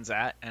Leyland's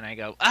at, and I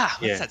go,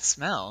 what's Yeah. that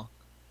smell?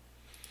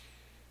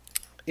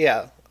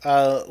 Yeah,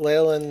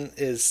 Leyland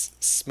is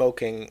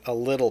smoking a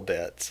little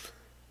bit.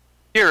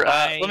 Here,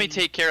 I- let me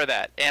take care of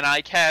that. And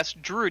I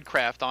cast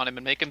Druidcraft on him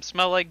and make him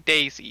smell like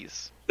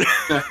daisies.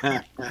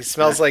 He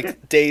smells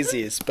like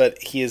daisies,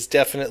 but he is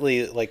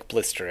definitely like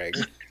blistering.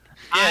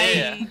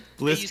 Yeah.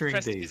 Blistering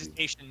use daisy.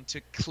 prestidigitation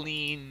to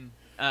clean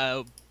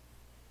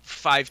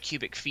 5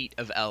 cubic feet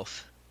of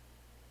elf.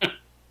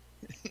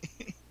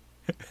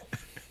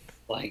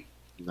 Like,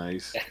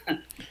 Nice.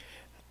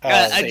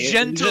 A say it-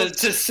 gentle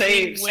to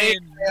save my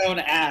own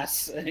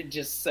ass, and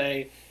just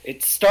say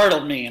it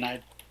startled me, and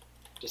I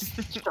just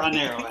draw an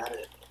arrow at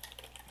it.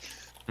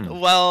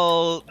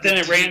 Well, Then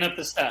it ran up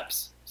the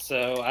steps,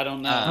 so I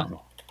don't know.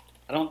 Oh.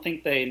 I don't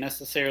think they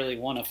necessarily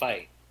want to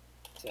fight.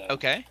 So.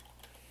 Okay.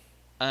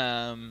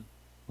 Well,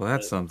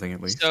 that's something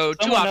at least. So two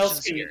Someone options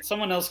else can here.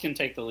 someone else can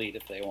take the lead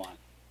if they want.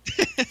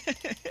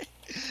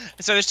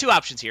 So there's two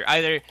options here.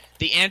 Either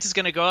the ant is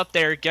going to go up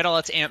there, get all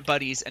its ant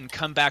buddies, and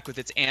come back with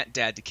its ant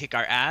dad to kick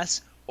our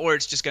ass, or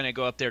it's just going to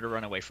go up there to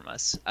run away from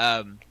us.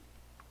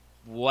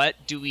 What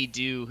do we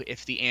do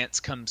if the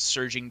ants come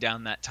surging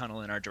down that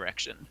tunnel in our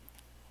direction?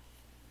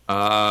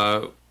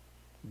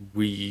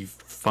 We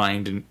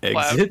find an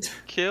Cloud exit.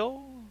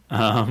 Kill?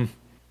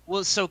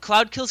 Well, so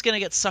Cloudkill's going to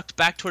get sucked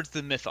back towards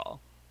the Mythal.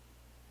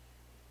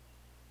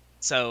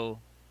 So,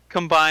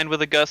 Combined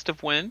with a gust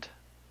of wind?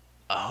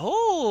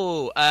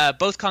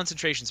 both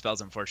concentration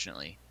spells,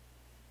 unfortunately.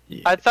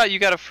 Yeah. I thought you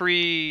got a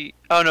free...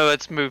 Oh no,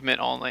 it's movement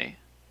only.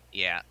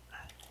 Yeah.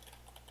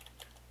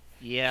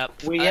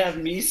 Yep. We have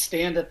me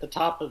stand at the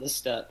top of the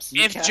steps.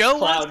 You If cast Joe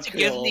Cloud wants to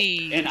give Kill,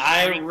 me and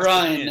I 3%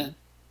 run, in.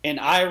 and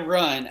I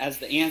run as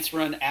the ants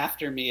run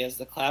after me as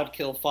the Cloud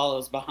Kill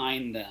follows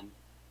behind them,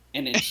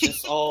 and it's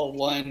just all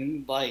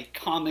one like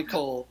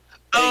comical. thing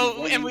Oh,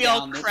 running and we all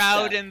down the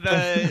crowd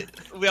step.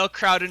 we all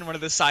crowd in one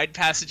of the side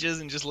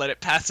passages and just let it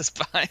pass us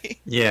by.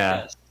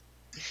 Yeah. Yes.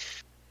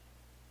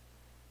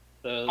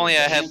 So Only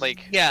I the had ants-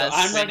 like... Yeah, So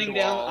I'm wind running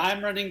down. wall.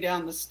 I'm running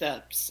down the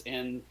steps,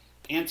 and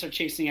ants are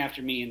chasing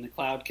after me, and the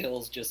Cloud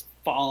Kill's just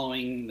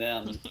following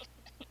them.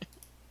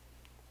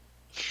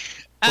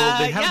 Well,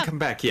 they haven't yeah, come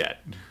back yet.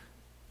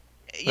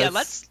 yeah.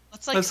 let's-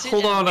 Let's like Let's sit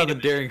hold and on wait on a the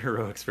minute. daring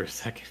heroics for a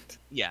second.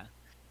 Yeah,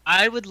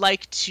 I would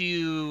like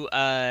to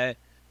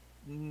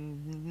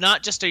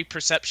not just a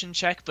perception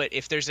check, but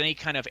if there's any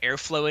kind of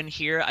airflow in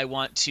here, I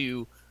want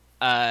to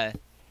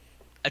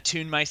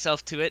attune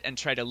myself to it and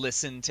try to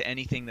listen to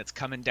anything that's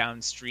coming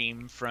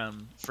downstream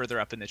from further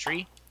up in the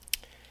tree,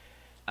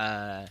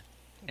 and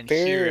hear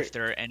There- if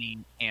there are any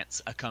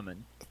ants a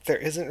coming. There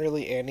isn't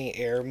really any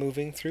air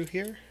moving through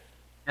here.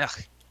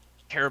 Ugh,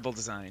 terrible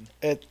design.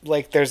 It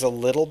like there's a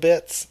little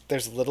bit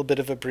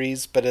of a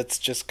breeze, but it's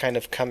just kind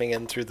of coming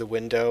in through the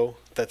window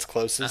that's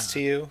closest to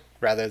you,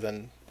 rather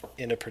than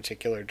in a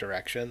particular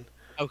direction.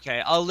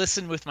 Okay, I'll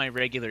listen with my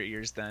regular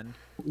ears then.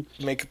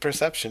 Make a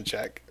perception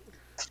check.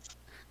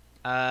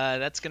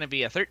 That's gonna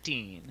be a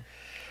 13.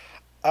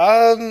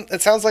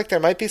 It sounds like there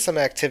might be some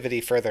activity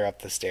further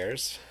up the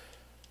stairs.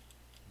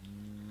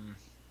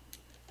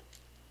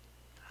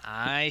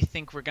 I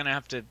think we're gonna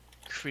have to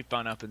creep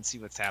on up and see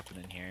what's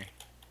happening here.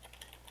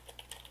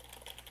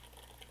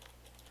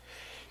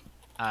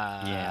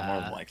 Yeah,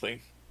 more than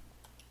likely.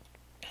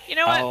 You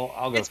know what?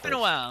 I'll go It's been a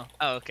first. while.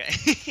 Oh, okay.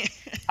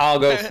 I'll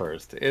go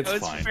first. It's I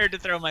was fine. prepared to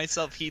throw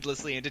myself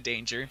heedlessly into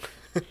danger.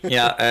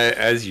 Yeah,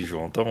 as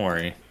usual. Don't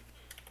worry.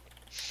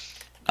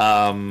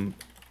 So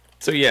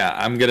yeah,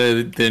 I'm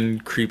gonna then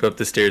creep up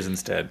the stairs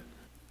instead.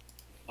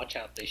 Watch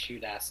out, they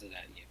shoot acid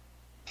at you.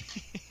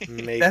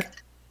 Make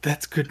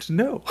That's good to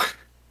know.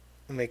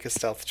 make a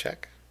stealth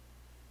check.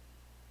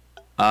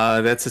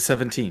 That's a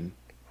 17.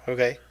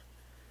 Okay.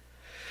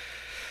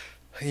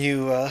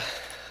 You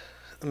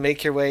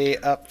make your way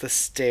up the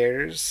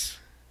stairs.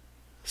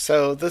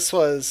 So this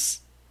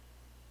was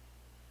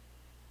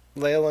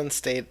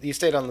Leyland you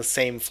stayed on the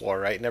same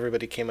floor, right? And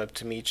everybody came up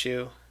to meet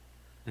you.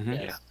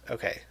 Yes.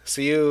 Okay.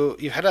 So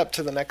you head up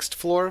to the next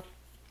floor.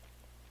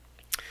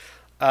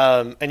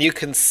 And you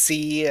can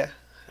see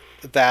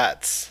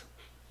that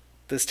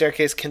the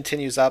staircase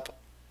continues up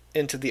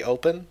into the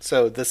open.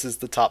 So this is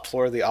the top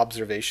floor. The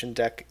observation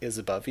deck is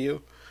above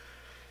you.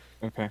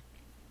 Okay.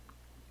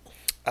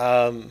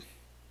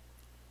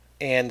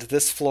 And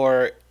this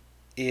floor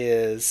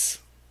is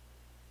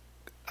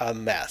a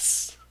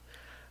mess.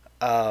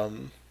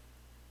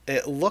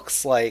 It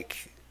looks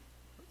like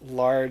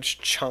large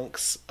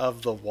chunks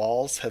of the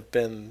walls have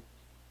been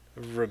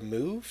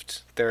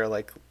removed. There are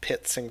like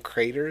pits and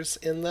craters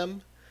in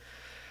them.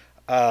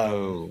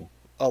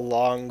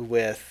 Along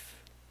with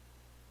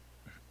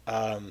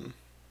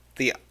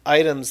the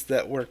items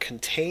that were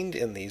contained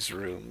in these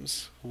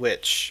rooms,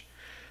 which,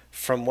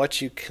 from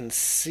what you can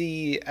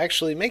see,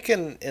 actually make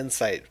an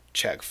insight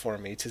check for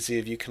me to see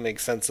if you can make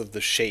sense of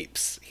the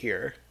shapes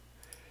here.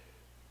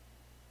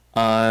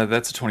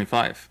 That's a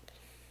 25.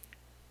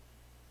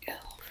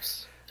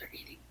 Elves. They're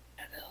eating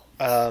at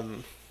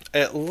elves.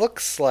 It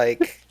looks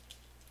like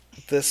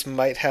this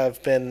might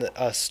have been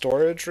a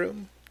storage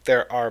room.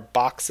 There are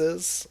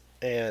boxes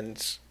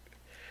and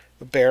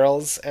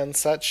barrels and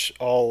such,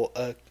 all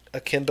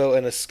akimbo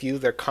and askew,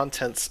 their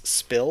contents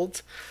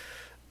spilled.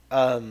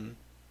 And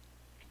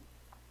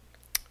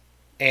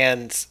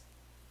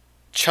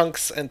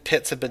chunks and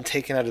pits have been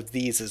taken out of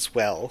these as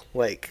well.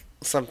 Like,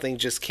 something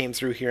just came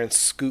through here and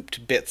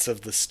scooped bits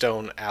of the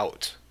stone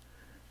out.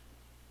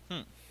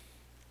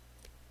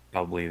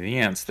 Probably the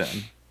ants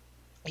then.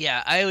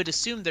 Yeah, I would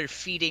assume they're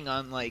feeding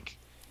on like.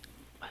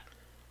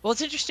 Well,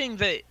 it's interesting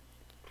that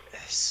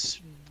it's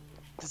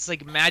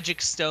like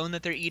magic stone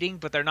that they're eating,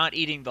 but they're not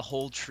eating the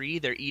whole tree.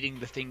 They're eating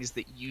the things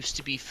that used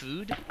to be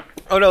food.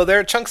 Oh no, there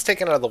are chunks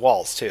taken out of the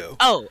walls too.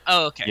 Oh,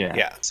 okay. Yeah.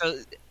 Yeah.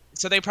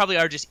 So they probably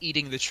are just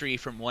eating the tree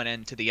from one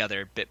end to the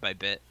other, bit by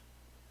bit,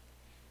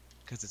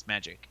 because it's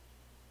magic.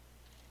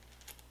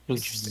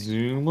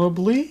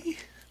 Presumably.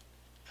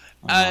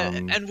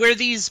 And where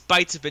these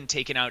bites have been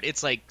taken out,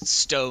 it's like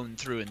stone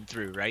through and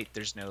through, right?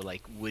 There's no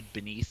like wood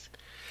beneath.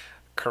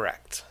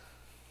 Correct.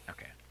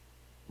 Okay.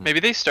 Maybe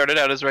they started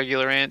out as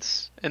regular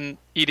ants, and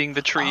eating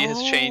the tree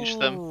has changed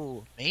them.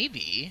 Oh,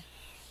 maybe.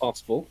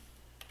 Possible.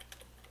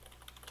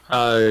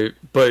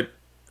 But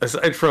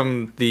aside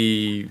from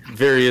the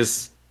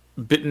various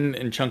bitten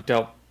and chunked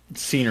out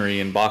scenery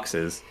in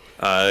boxes,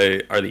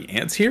 are the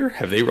ants here?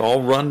 Have they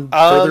all run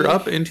further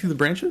up into the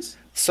branches?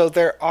 So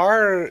there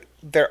are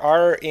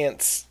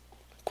ants,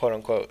 quote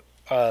unquote,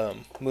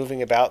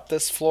 moving about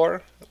this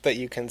floor that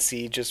you can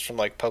see just from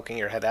like poking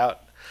your head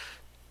out.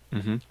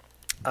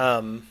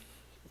 Mm-hmm.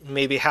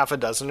 Maybe half a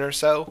dozen or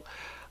so,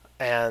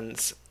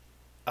 and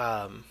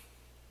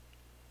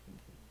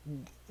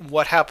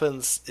what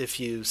happens if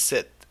you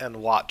sit and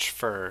watch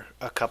for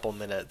a couple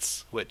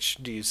minutes? Which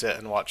do you sit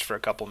and watch for a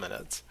couple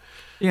minutes?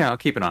 Yeah, I'll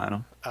keep an eye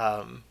on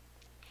them.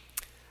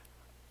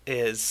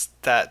 Is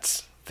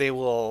that they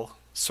will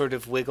sort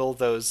of wiggle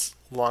those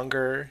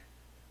longer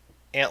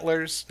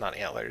pincers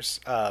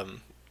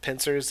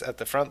at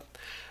the front.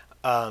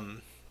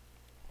 And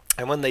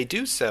when they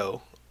do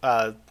so,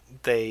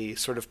 they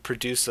sort of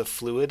produce a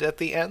fluid at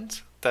the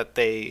end that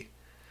they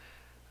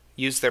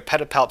use their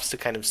pedipalps to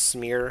kind of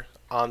smear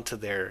onto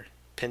their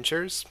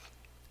pincers.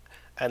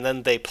 And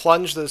then they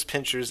plunge those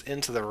pincers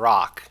into the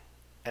rock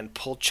and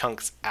pull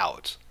chunks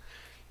out.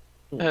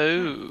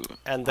 Oh.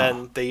 And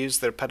then they use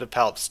their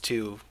pedipalps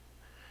to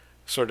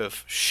sort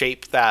of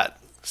shape that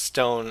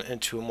stone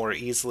into a more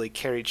easily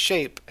carried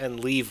shape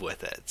and leave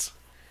with it.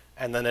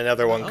 And then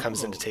another one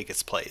comes in to take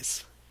its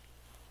place.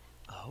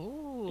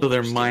 Oh. So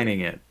they're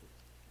mining it,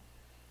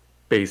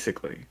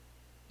 basically.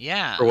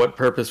 Yeah. For what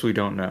purpose, we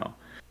don't know.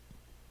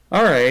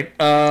 All right.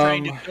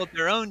 Trying to build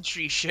their own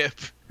tree ship.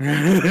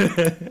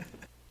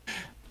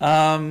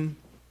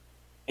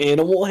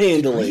 Animal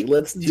handling.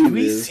 Let's do Did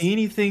we this. see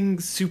anything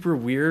super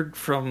weird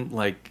from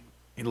like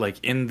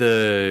in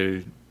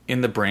the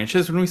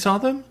branches when we saw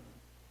them?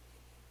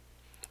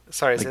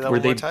 Sorry, say Like, that were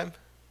one more they- time?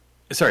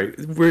 Sorry,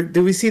 did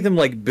we see them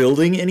like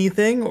building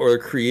anything or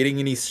creating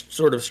any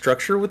sort of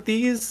structure with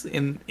these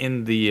in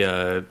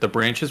the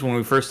branches when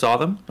we first saw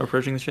them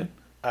approaching the ship?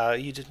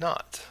 You did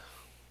not.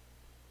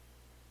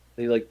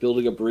 They like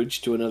building a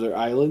bridge to another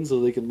island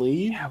so they can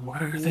leave. Yeah,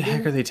 where the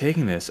heck are they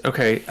taking this?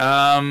 Okay,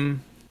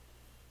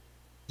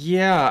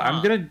 yeah,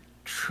 I'm gonna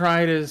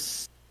try to.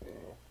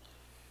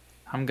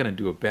 I'm gonna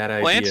do a bad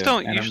idea. Plants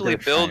don't and I'm usually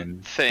gonna try build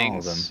and follow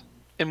them. things,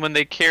 and when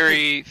they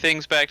carry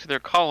things back to their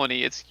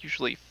colony, it's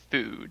usually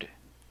food.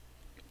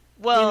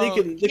 Well, I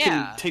mean, they yeah.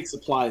 can take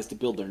supplies to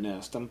build their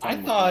nest. I'm fine I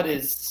with thought that.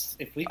 is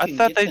if we I can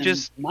thought get they them,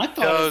 just my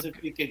thought is dug-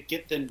 if we could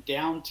get them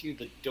down to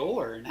the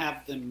door and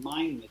have them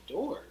mine the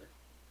door.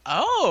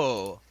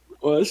 Oh.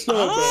 Well, it's not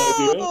a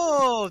bad idea.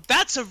 Oh,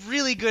 that's a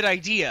really good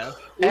idea.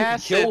 We can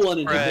Acid kill one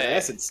and do spray. the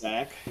acid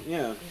sack.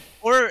 Yeah.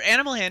 Or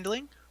animal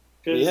handling.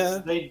 'Cause Yeah.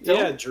 they don't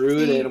Yeah,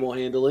 druid seem- animal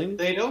handling.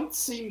 They don't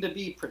seem to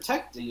be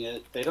protecting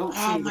it. They don't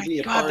Oh seem my to be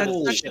a god, part of that's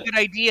the such a ship. good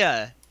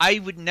idea. I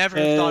would never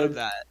have thought of And-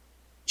 that.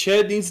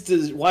 Chad needs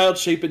to wild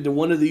shape into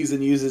one of these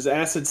and use his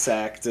acid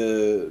sack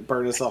to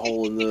burn us a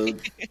hole in the.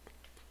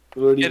 We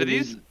don't Yeah, even do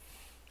these- need-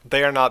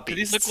 They are not Do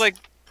beasts. these look like?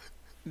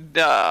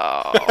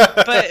 No,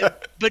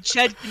 But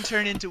Ched can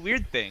turn into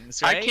weird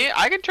things, right? I can't.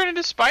 I can turn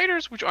into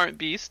spiders, which aren't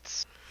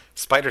beasts.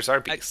 Spiders are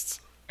beasts.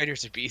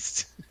 Spiders are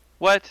beasts.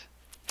 What?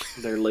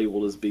 They're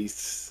labeled as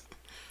beasts.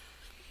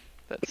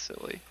 That's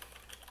silly.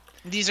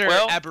 These are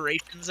Well-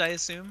 aberrations, I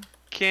assume.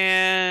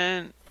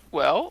 Should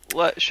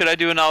I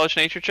do a knowledge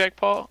nature check,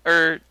 Paul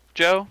or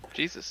Joe?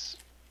 Jesus.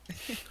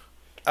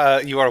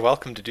 You are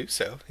welcome to do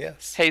so.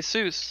 Yes. Hey,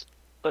 Seuss,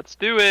 let's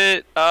do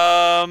it.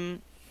 Oh,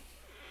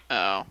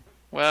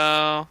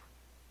 well,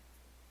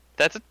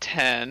 that's a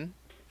 10.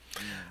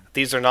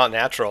 These are not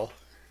natural.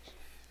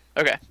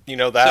 Okay. You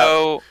know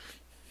that.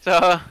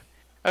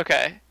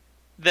 Okay.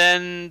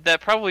 Then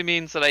that probably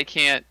means that I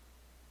can't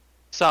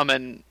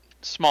summon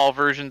small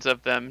versions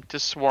of them to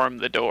swarm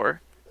the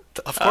door.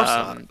 Of course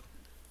not.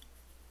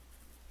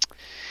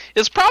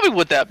 It's probably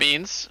what that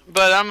means,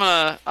 but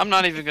I'm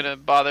not even gonna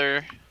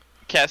bother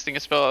casting a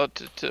spell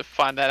to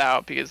find that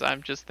out because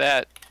I'm just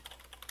that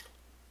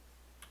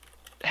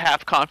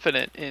half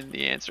confident in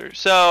the answer.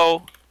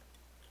 So,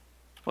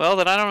 well,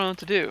 then I don't know what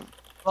to do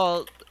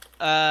Well,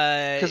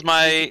 because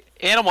my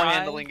animal try-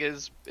 handling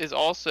is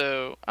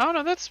also I don't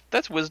know,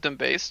 that's wisdom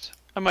based.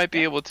 I might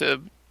be able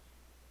to,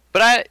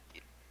 but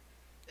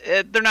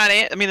they're not.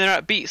 I mean, they're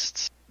not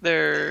beasts.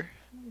 They're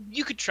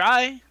you could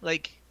try.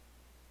 Like,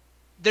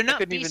 they're not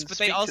couldn't beasts, even but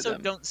they speak to also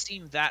them. don't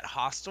seem that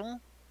hostile.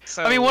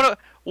 So I mean,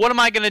 what am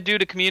I gonna do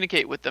to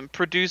communicate with them?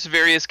 Produce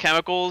various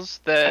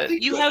chemicals I that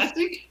think, You I have-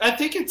 think I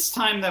think it's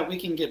time that we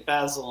can get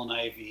Basil and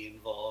Ivy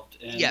involved,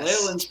 and Yes.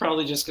 Leyland's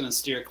probably just going to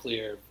steer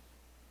clear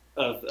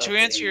of. to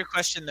answer your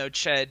question though,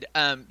 Ched,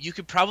 you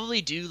could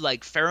probably do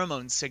like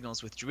pheromone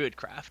signals with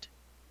Druidcraft.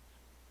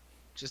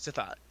 Just a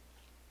thought.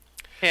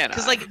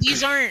 Because like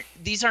these aren't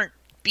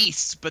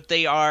beasts, but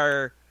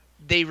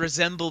they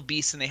resemble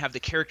beasts and they have the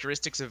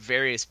characteristics of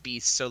various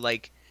beasts. So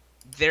like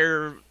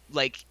their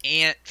like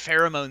ant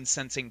pheromone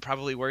sensing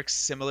probably works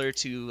similar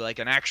to like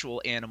an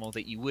actual animal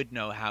that you would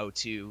know how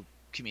to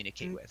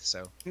communicate with.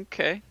 So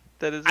Okay,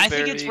 that is. I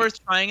think it's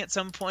worth trying at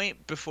some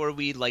point before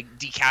we like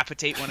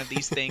decapitate one of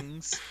these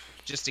things,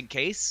 just in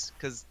case,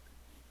 because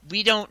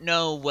we don't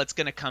know what's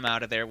gonna come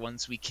out of there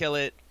once we kill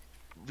it.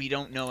 We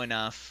don't know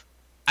enough.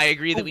 I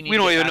agree that we need. We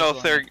to don't get even know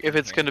Basil on the if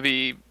it's here. going to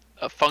be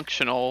a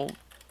functional,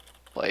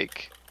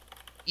 like.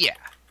 Yeah.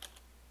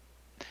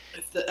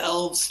 If the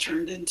elves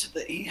turned into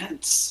the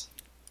ants.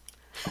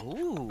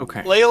 Ooh.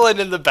 Okay. Leyland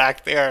in the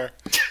back there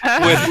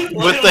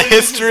with the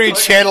History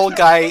Channel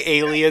guy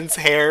aliens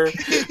hair.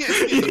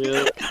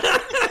 Yeah.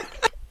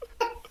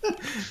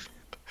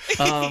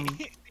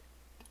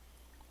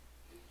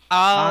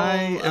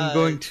 I am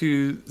going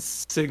to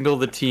signal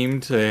the team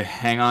to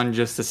hang on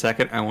just a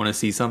second. I want to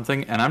see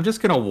something, and I'm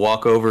just going to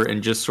walk over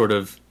and just sort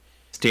of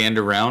stand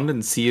around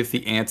and see if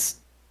the ants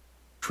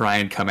try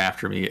and come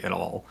after me at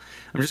all.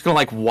 I'm just going to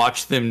like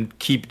watch them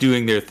keep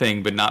doing their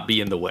thing, but not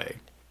be in the way.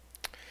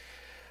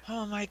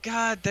 Oh my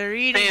God, they're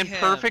eating Stand him.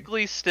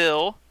 perfectly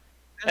still,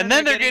 and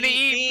then they're gonna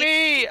eat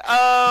me.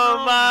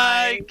 Oh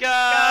my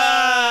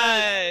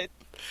god!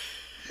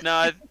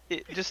 No,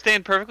 just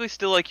stand perfectly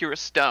still like you're a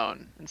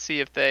stone and see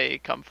if they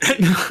come for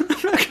you. No, I'm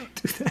not going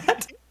to do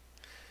that.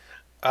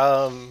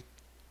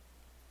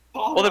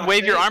 Well, then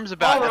wave your arms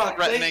about in a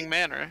threatening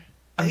manner.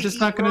 I'm just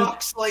not going to.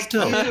 rocks like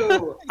still.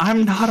 you.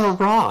 I'm not a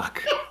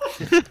rock.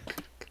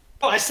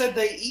 Oh, I said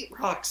they eat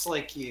rocks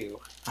like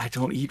you. I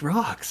don't eat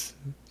rocks.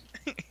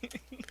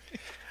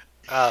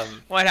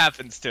 What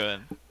happens to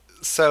him?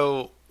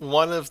 So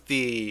one of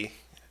the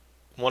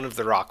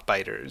rock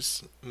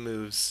biters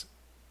moves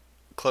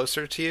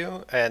closer to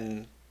you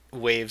and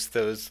waves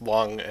those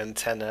long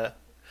antennae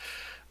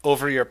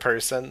over your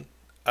person.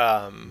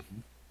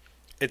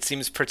 It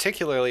seems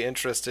particularly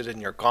interested in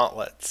your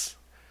gauntlets,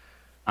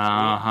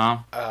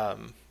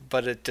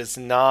 but it does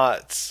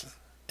not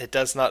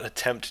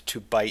attempt to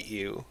bite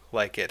you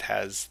like it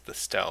has the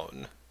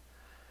stone.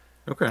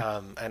 Okay.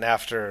 And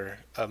after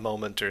a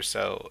moment or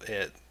so,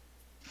 it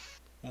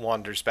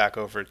wanders back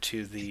over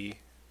to the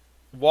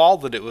wall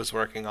that it was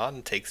working on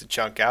and takes a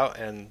chunk out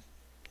and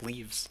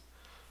leaves.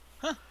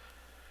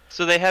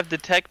 So they have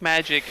detect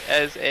magic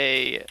as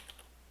a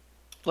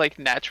like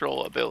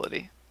natural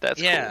ability.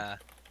 That's Yeah.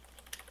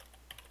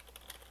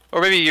 cool.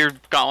 Or maybe your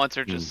gauntlets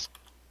are just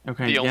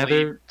Okay. the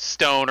only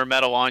stone or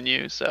metal on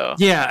you. So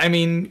Yeah, I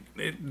mean,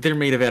 they're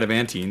made of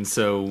adamantine,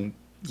 so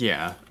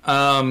yeah.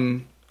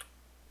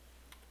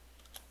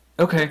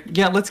 Okay,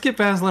 yeah, let's get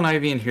Basil and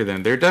Ivy in here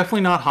then. They're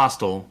definitely not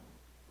hostile,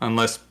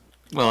 unless,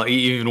 well,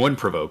 even when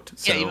provoked.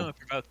 So. Yeah, even when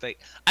provoked. Like,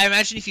 I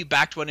imagine if you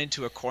backed one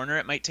into a corner,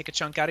 it might take a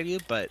chunk out of you,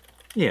 but...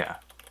 Yeah,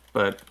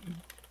 but...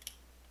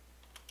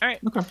 Alright.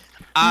 Okay.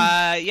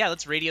 Yeah,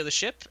 let's radio the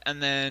ship,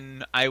 and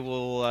then I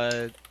will,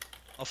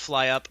 I'll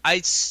fly up.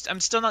 I'm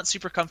still not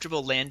super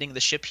comfortable landing the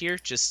ship here,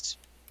 just...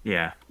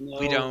 Yeah. No,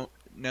 We don't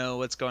know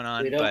what's going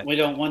on, but... We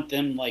don't want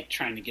them like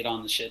trying to get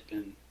on the ship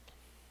and.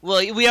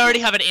 Well, we already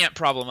have an ant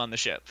problem on the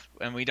ship,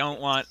 and we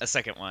don't want a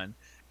second one.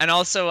 And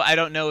also, I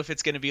don't know if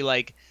it's going to be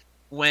like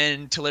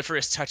when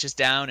Telephorus touches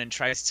down and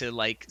tries to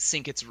like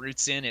sink its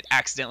roots in, it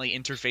accidentally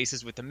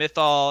interfaces with the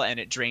Mythal and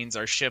it drains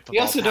our ship. We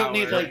also don't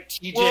need power. like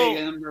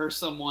TJM or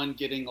someone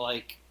getting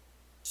like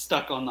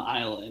stuck on the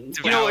island.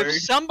 you know, if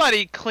Devoured.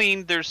 somebody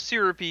cleaned their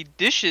syrupy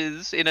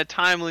dishes in a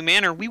timely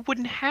manner, we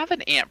wouldn't have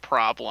an ant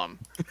problem.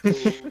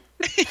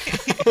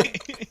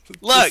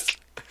 Look,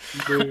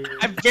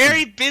 I'm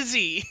very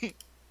busy.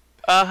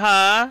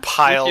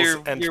 Piles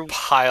and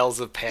piles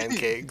of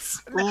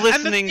pancakes.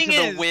 Listening to thing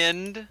the is-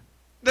 wind.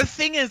 The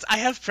thing is, I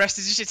have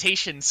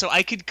prestidigitation, so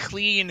I could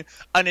clean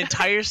an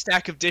entire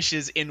stack of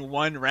dishes in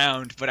one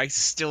round, but I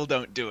still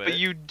don't do it. But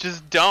you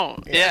just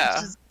don't. I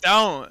Yeah. just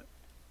don't.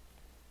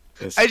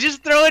 This- I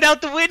just throw it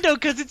out the window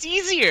because it's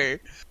easier.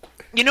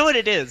 You know what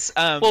it is?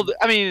 Well,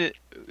 I mean,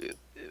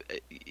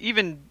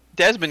 even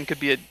Desmond could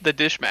be the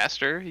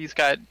dishmaster. He's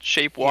got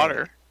shape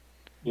water.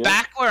 Yeah.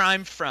 back where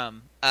I'm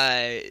from,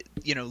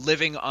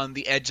 living on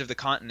the edge of the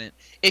continent,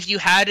 if you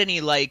had any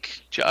like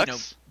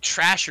Jux?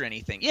 trash or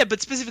anything, yeah,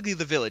 but specifically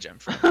the village I'm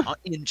from,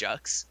 in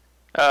Jux,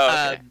 Oh,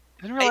 okay.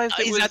 I didn't realize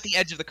it is was at the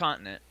edge of the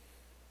continent.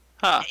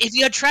 Huh. If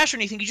you had trash or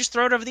anything, you just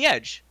throw it over the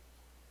edge.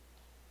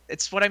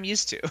 It's what I'm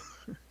used to.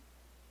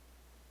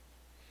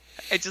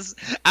 I just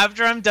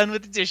after I'm done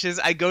with the dishes,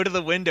 I go to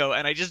the window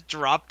and I just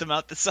drop them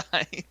out the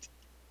side.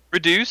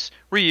 Reduce,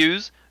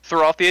 reuse,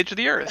 throw off the edge of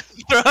the earth.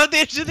 Throw out the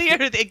edge of the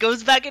earth. It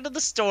goes back into the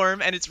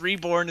storm and it's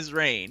reborn as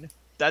rain.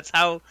 That's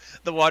how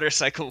the water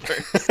cycle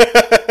works.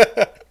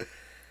 That's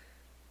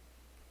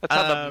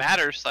how the Um,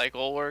 matter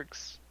cycle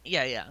works.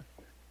 Yeah.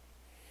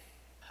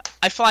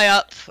 I fly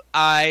up.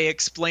 I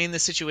explain the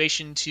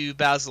situation to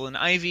Basil and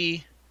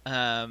Ivy.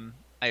 I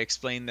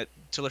explain that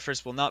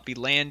Telephorus will not be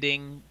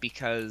landing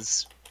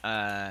because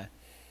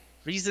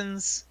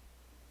reasons.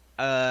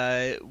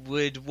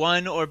 Would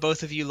one or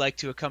both of you like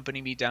to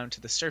accompany me down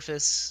to the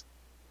surface?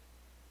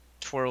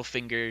 Twirl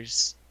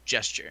fingers,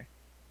 gesture.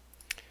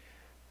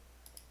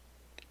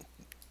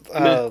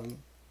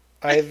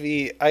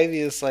 Ivy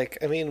is like,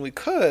 I mean, we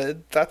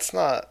could. That's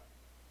not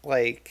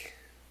like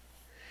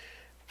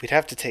we'd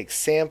have to take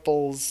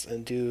samples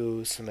and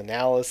do some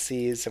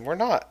analyses, and we're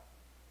not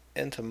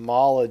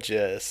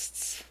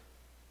entomologists.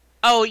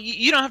 Oh,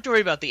 you don't have to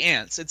worry about the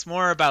ants. It's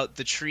more about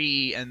the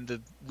tree and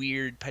the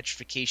weird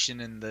petrification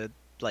and the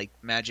like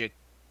magic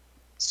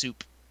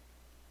soup.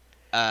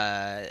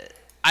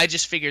 I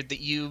just figured that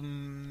you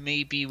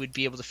maybe would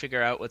be able to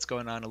figure out what's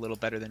going on a little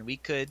better than we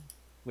could,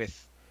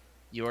 with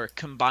your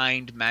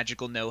combined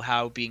magical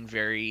know-how being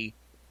very,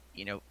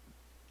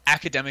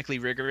 academically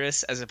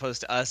rigorous, as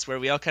opposed to us, where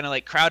we all kind of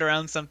like crowd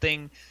around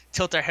something,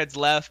 tilt our heads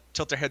left,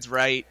 tilt our heads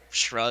right,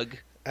 shrug.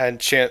 And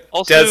chant,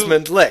 Also-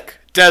 Desmond Lick!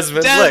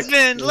 Desmond Lick!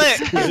 Desmond,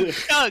 lick!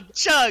 Chug,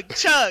 chug,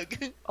 chug!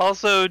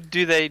 Also,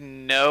 do they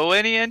know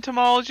any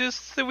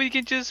entomologists that we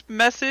could just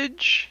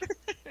message?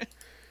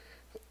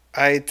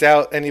 I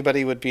doubt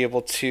anybody would be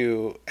able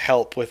to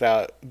help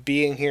without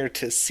being here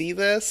to see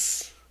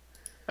this.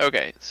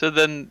 Okay, so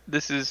then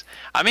this is...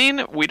 I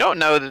mean, we don't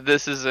know that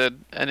this is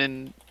an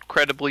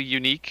incredibly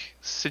unique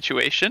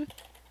situation.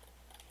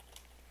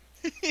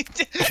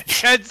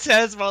 Ted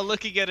says while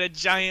looking at a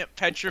giant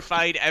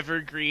petrified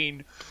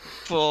evergreen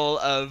full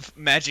of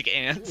magic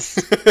ants.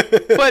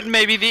 But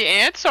maybe the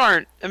ants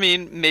aren't... I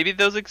mean, maybe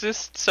those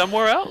exist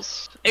somewhere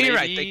else. You're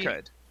right, they Maybe,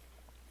 could.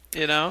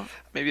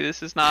 Maybe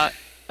this is not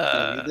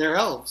Maybe they're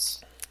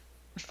elves.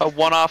 a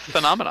one-off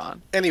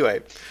phenomenon.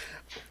 Anyway,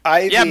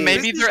 Ivy... Yeah,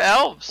 maybe This they're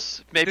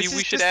elves. Maybe this we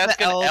is should just ask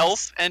the an elves,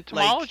 elf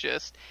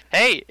entomologist.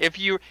 Hey, if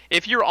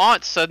your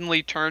aunt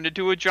suddenly turned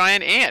into a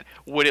giant ant,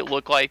 would it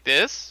look like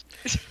this?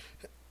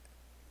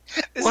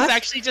 This What? is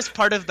actually just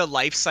part of the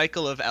life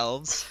cycle of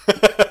elves.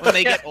 When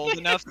they get old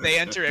enough, they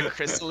enter a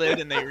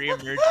chrysalid and they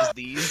reemerge as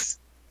these.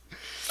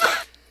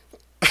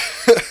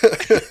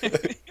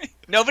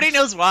 Nobody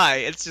knows why.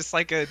 It's just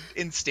like an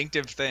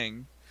instinctive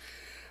thing.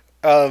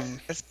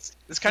 It's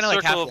kind of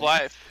like circle of halfling.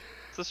 life.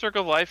 It's a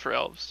circle of life for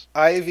elves.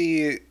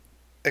 Ivy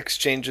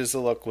exchanges a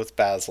look with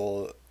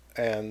Basil,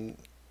 and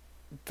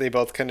they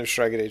both kind of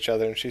shrug at each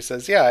other, and she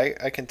says, yeah,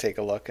 I can take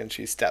a look, and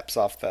she steps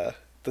off the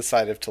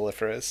side of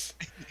Telephorus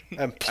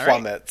and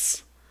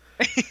plummets.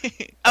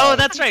 Oh,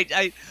 that's right.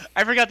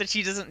 I forgot that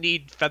she doesn't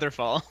need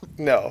Featherfall.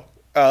 No.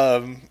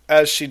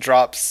 As she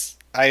drops,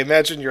 I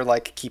imagine you're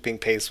like keeping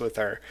pace with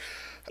her.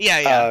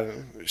 Yeah.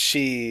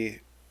 She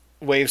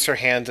waves her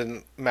hand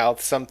and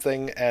mouths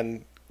something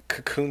and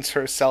cocoons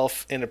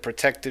herself in a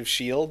protective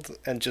shield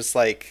and just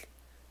like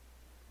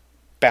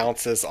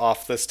bounces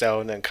off the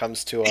stone and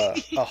comes to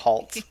a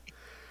halt.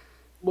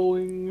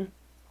 Boing.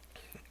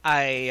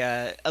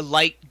 I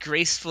alight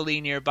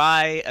gracefully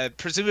nearby,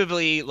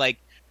 presumably like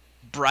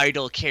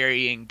bridle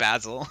carrying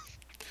Basil.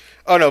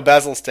 Oh no,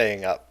 Basil's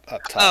staying up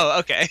top. Oh,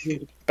 okay.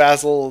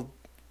 Basil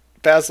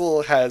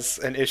has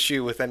an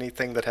issue with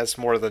anything that has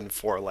more than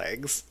 4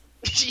 legs.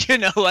 You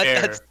know what?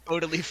 Fair. That's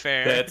totally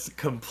fair. That's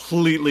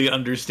completely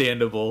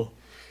understandable.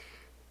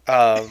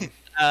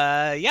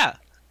 Yeah.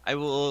 I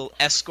will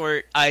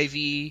escort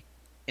Ivy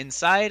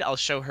inside. I'll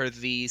show her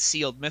the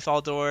sealed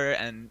mythal door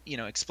and,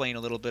 explain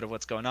a little bit of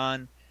what's going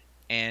on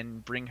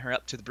and bring her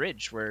up to the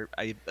bridge where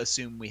I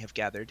assume we have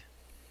gathered.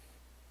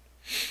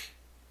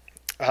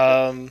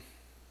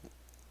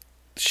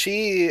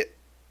 She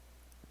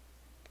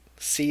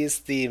sees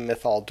the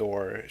mythal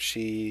door.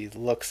 She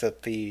looks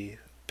at the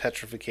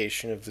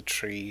petrification of the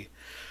tree,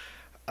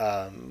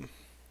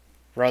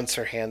 runs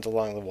her hand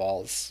along the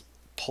walls,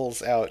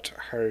 pulls out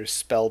her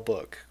spell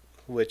book,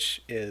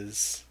 which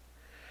is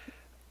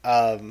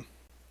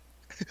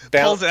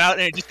Pulls it out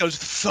and it just goes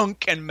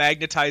thunk and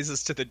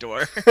magnetizes to the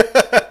door.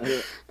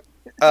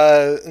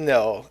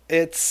 No,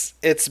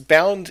 it's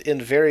bound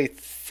in very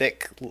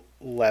thick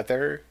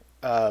leather,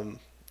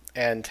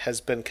 and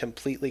has been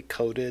completely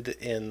coated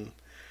in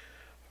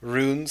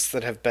runes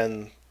that have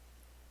been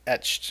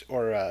etched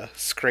or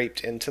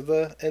scraped into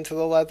the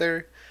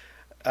leather.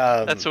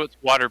 That's so it's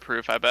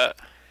waterproof, I bet.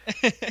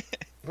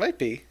 Might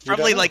be. You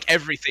Probably don't know. like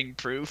everything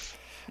proof.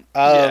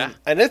 Yeah.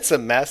 And it's a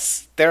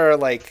mess. There are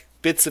like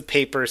bits of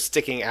paper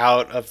sticking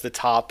out of the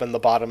top and the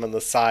bottom and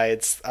the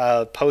sides.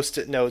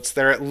 Post-it notes.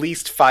 There are at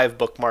least 5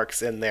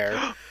 bookmarks in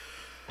there.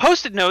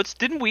 Post-it notes,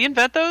 didn't we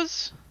invent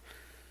those?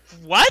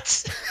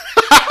 What?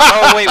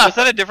 Oh wait, was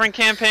that a different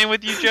campaign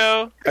with you,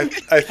 Joe? I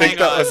think Hang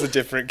that on. was a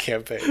different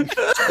campaign.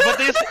 But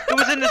it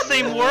was in the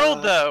same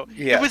world, though.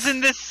 Yes. It was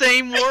in the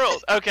same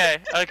world. Okay.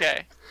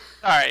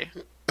 Alright.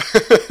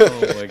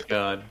 Oh my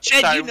god.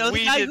 Chad, Sorry, you know the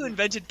we guy did- who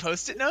invented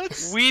post-it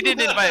notes? We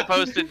didn't invite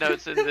post-it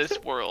notes in this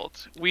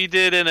world. We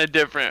did in a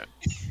different,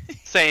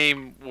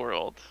 same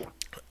world.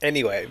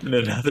 Anyway, In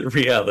another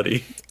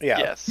reality. yeah.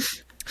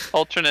 Yes.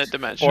 Alternate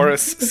dimension.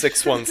 Horus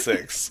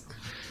 616.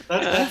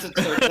 That's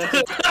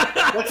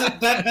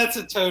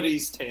a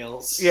Toadie's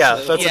Tales. Yeah,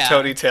 So- that's Yeah. a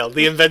Toady tale.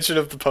 The invention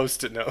of the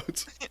post-it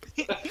note.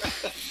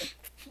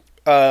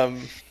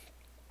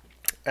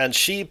 And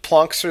she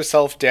plonks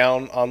herself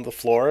down on the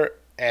floor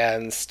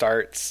and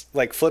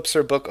flips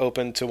her book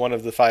open to one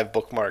of the 5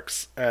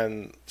 bookmarks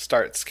and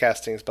starts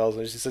casting spells.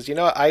 And she says, "You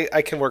know what?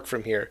 I can work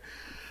from here.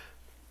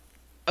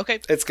 Okay.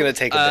 It's gonna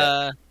take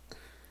a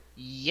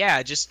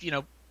Yeah, just,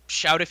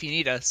 shout if you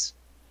need us.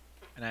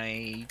 And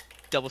I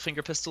double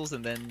finger pistols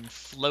and then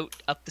float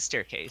up the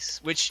staircase,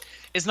 which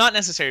is not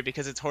necessary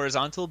because it's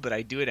horizontal, but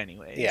I do it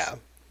anyways. bit." Yeah.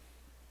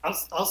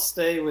 I'll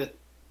stay with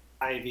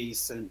Ivy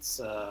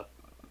since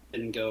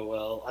didn't go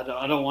well. I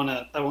don't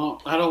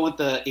want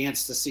the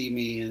ants to see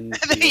me and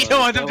be You don't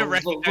want them "Oh, to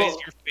recognize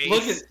your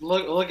face.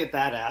 Look at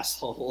that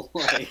asshole.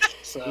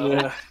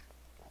 So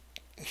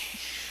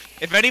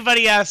If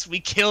anybody asks, we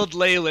killed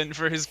Leyland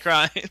for his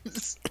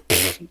crimes.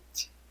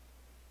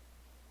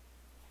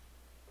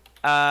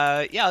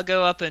 Yeah, I'll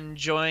go up and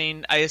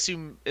join. I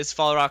assume, is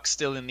Fall Rock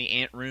still in the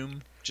ant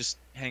room, just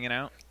hanging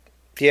out?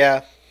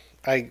 Yeah.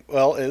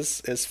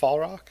 Is Fall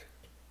Rock?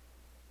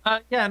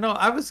 Yeah, no,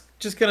 I was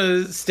just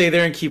gonna stay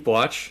there and keep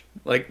watch.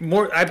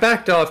 I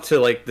backed off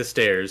to the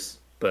stairs,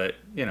 but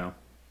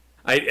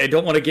I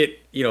don't want to get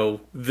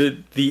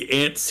the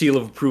ant seal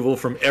of approval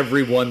from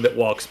everyone that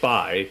walks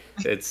by.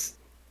 It's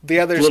The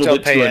others little don't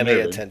bit pay too any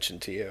unnerving. attention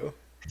to you.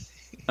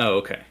 oh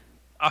okay.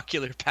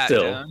 Ocular pat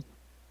Still. down.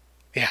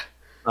 Yeah.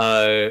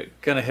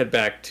 Gonna head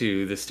back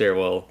to the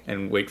stairwell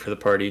and wait for the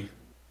party.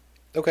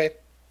 Okay.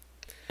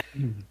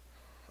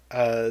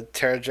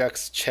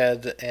 Terrajux,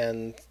 Ched,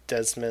 and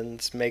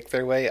Desmond make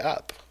their way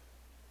up.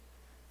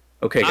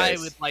 Okay, I guys.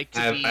 would like to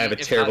I be have a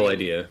terrible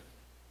evaluated.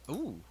 idea.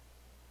 Ooh.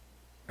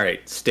 All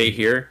right, stay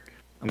here.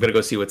 I'm gonna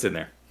go see what's in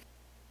there.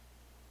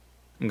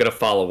 I'm gonna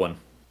follow one.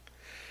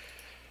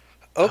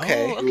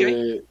 Okay. Oh,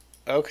 okay.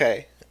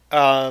 Okay.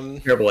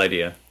 Terrible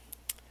idea.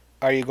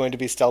 Are you going to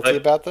be stealthy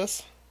about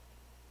this?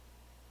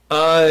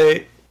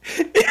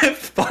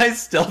 If by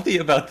stealthy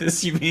about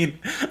this you mean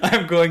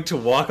I'm going to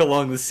walk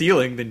along the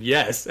ceiling, then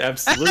yes,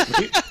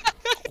 absolutely.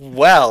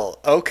 Well,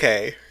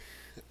 okay.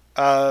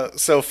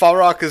 So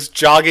Falrock is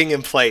jogging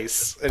in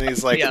place, and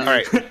he's like, Yeah. "All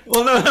right,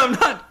 Well, no,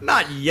 I'm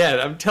not yet.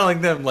 I'm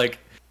telling them look,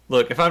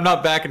 if I'm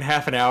not back in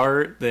half an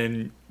hour,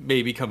 then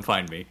maybe come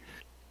find me.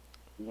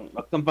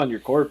 I'll come find your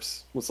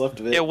corpse. What's left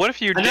of it? Yeah, what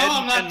if you're I dead? know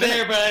I'm in not 10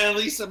 there,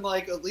 minutes?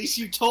 but at least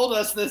you told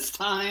us this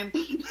time.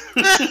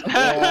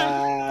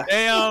 Ah,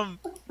 Damn.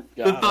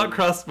 The got thought him.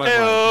 crossed my mind,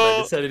 but I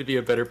Ew. decided to be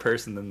a better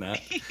person than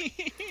that.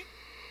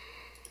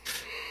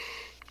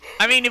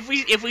 I mean,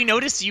 if we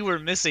noticed you were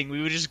missing,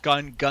 we would just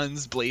gone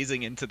guns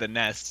blazing into the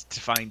nest to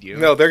find you.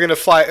 No, they're gonna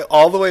fly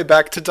all the way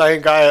back to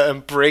Diangaya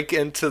and break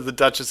into the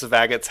Duchess of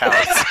Agate's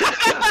house.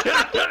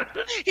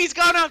 He's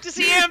gone off to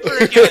see Amber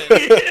again.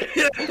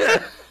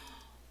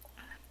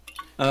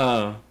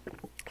 But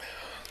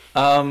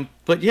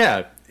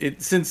yeah,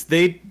 since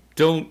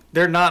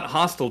they're not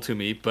hostile to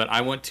me, but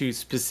I want to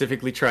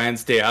specifically try and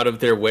stay out of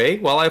their way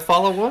while I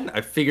follow one.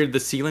 I figured the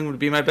ceiling would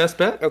be my best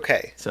bet.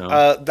 Okay,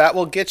 So that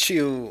will get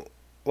you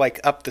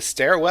like up the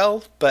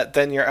stairwell, but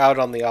then you're out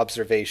on the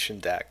observation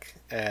deck,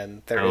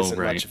 and there isn't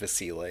right. much of a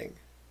ceiling.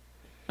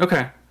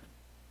 Okay.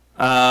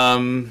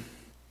 Yeah,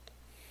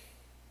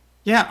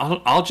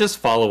 I'll just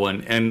follow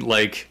one, and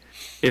like,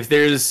 if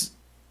there's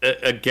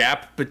a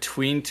gap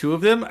between two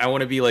of them, I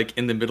want to be like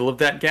in the middle of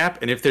that gap,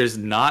 and if there's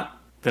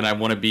not, then I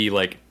want to be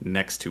like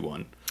next to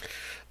one.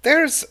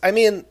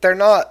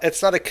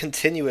 It's not a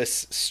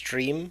continuous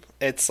stream.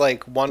 It's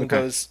like one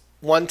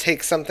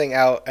takes something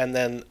out, and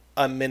then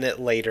a minute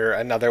later,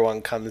 another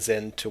one comes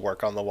in to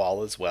work on the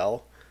wall as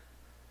well.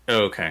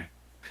 Okay.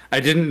 I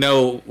didn't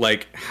know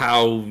like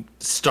how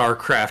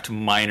StarCraft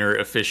minor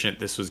efficient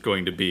this was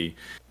going to be.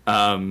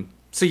 So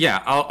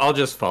yeah, I'll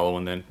just follow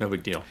one then. No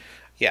big deal.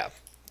 Yeah.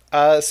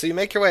 So you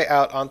make your way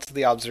out onto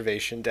the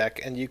observation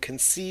deck, and you can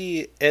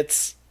see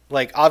it's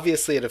like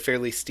obviously at a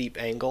fairly steep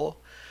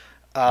angle,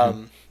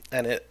 and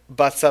it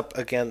butts up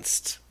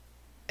against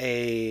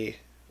a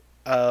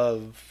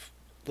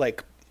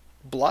like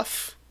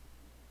bluff,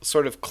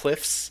 sort of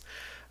cliffs,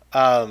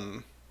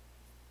 that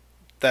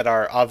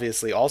are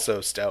obviously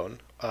also stone,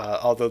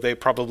 although they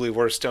probably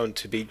were stone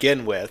to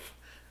begin with,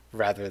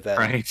 rather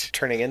than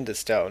turning into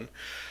stone.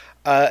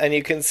 And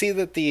you can see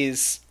that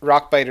these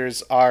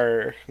rockbiters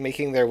are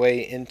making their way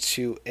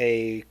into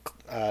a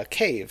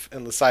cave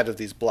in the side of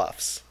these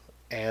bluffs.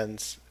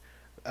 And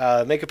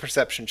make a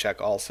perception check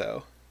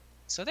also.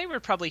 So they were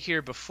probably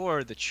here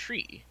before the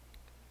tree.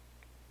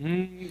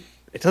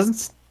 It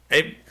doesn't...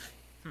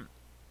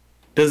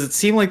 Does it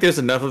seem like there's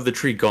enough of the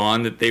tree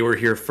gone that they were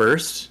here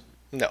first?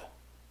 No.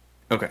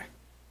 Okay.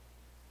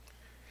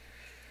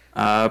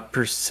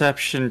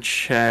 Perception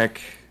check.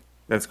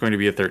 That's going to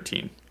be a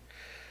 13.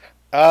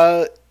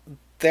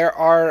 There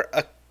are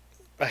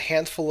a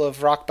handful of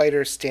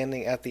rockbiters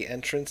standing at the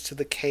entrance to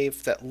the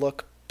cave that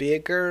look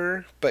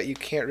bigger, but you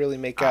can't really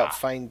make out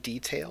fine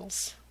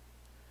details.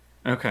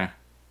 Okay.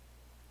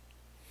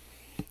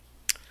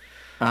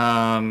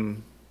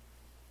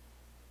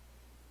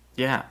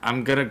 Yeah,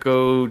 I'm gonna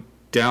go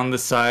down the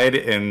side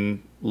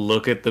and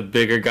look at the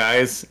bigger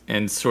guys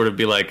and sort of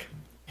be like,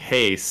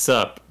 hey,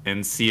 sup,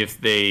 and see if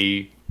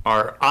they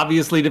are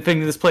obviously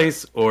defending this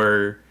place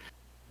or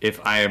if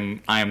I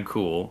am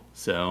cool.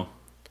 So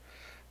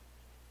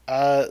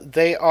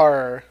they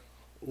are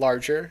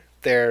larger.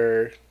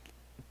 They're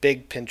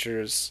big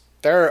pinchers.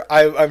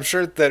 I'm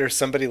sure there's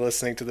somebody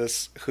listening to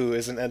this who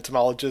is an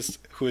entomologist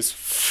who is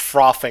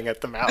frothing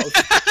at the mouth.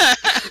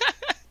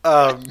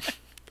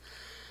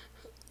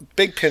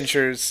 Big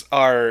pinchers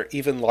are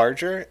even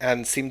larger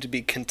and seem to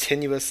be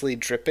continuously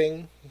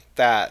dripping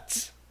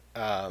that...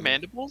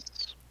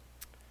 mandibles?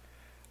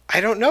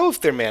 I don't know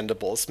if they're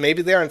mandibles.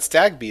 Maybe they aren't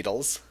stag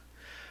beetles.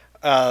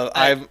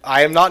 I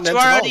am not an to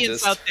our entomologist.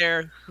 audience out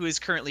there who is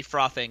currently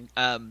frothing,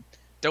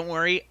 don't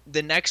worry.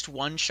 The next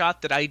one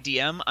shot that I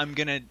DM, I'm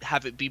gonna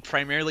have it be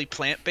primarily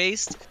plant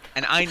based,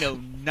 and I know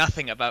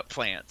nothing about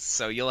plants,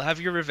 so you'll have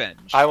your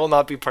revenge. I will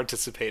not be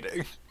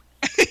participating.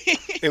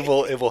 It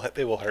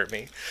will hurt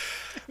me.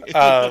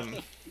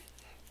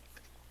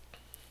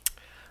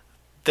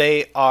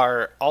 They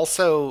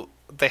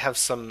have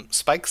some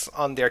spikes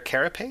on their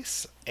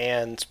carapace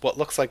and what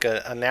looks like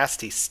a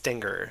nasty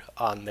stinger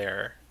on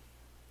their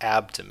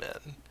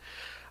abdomen.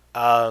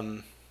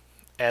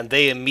 And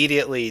they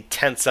immediately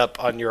tense up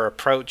on your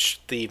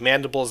approach. The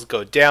mandibles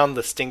go down,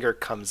 the stinger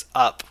comes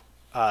up,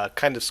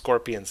 kind of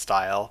scorpion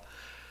style.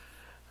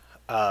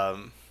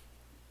 And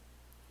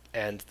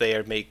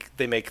they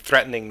make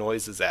threatening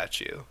noises at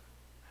you.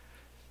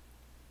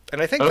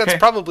 And I think that's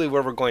probably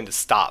where we're going to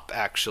stop,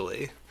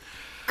 actually.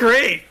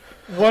 Great.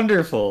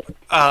 Wonderful.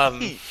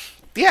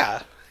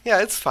 Yeah,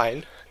 it's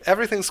fine.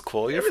 Everything's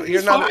cool.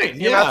 You're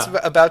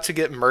not about to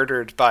get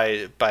murdered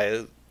by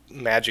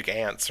magic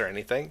ants or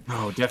anything.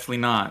 No, definitely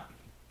not.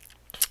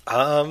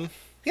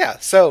 Yeah,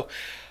 so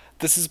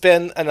this has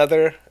been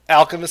another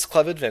Alchemist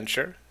Club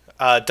adventure.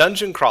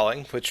 Dungeon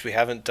crawling, which we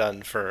haven't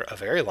done for a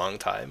very long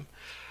time.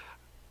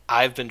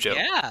 I've been Joe,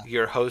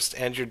 your host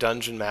and your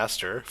dungeon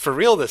master. For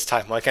real this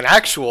time, like an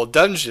actual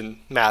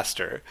dungeon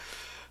master.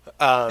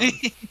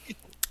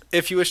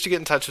 If you wish to get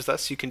in touch with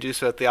us, you can do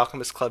so at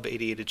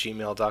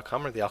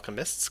thealchemistclub88@gmail.com or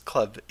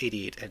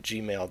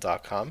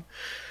thealchemistclub88@gmail.com.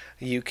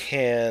 You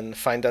can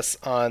find us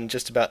on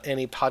just about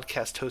any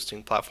podcast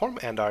hosting platform,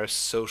 and our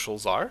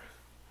socials are...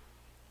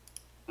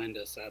 Find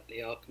us at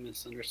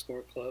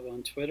 @thealchemist_club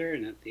on Twitter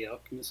and at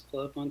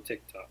 @thealchemistclub on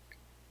TikTok.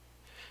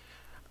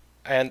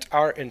 And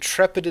our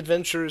intrepid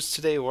adventurers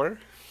today were...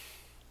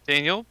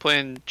 Daniel,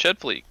 playing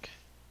Chedfleek.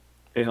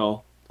 Hey,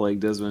 Hall, playing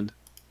Desmond.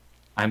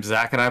 I'm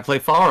Zach, and I play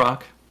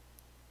Falrock.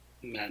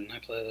 Matt and I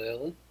play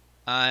Loyola.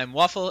 I'm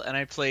Waffle, and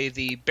I play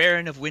the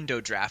Baron of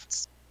Window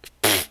Drafts.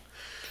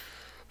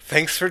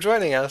 Thanks for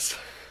joining us.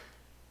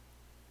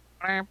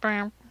 Bam,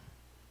 bam.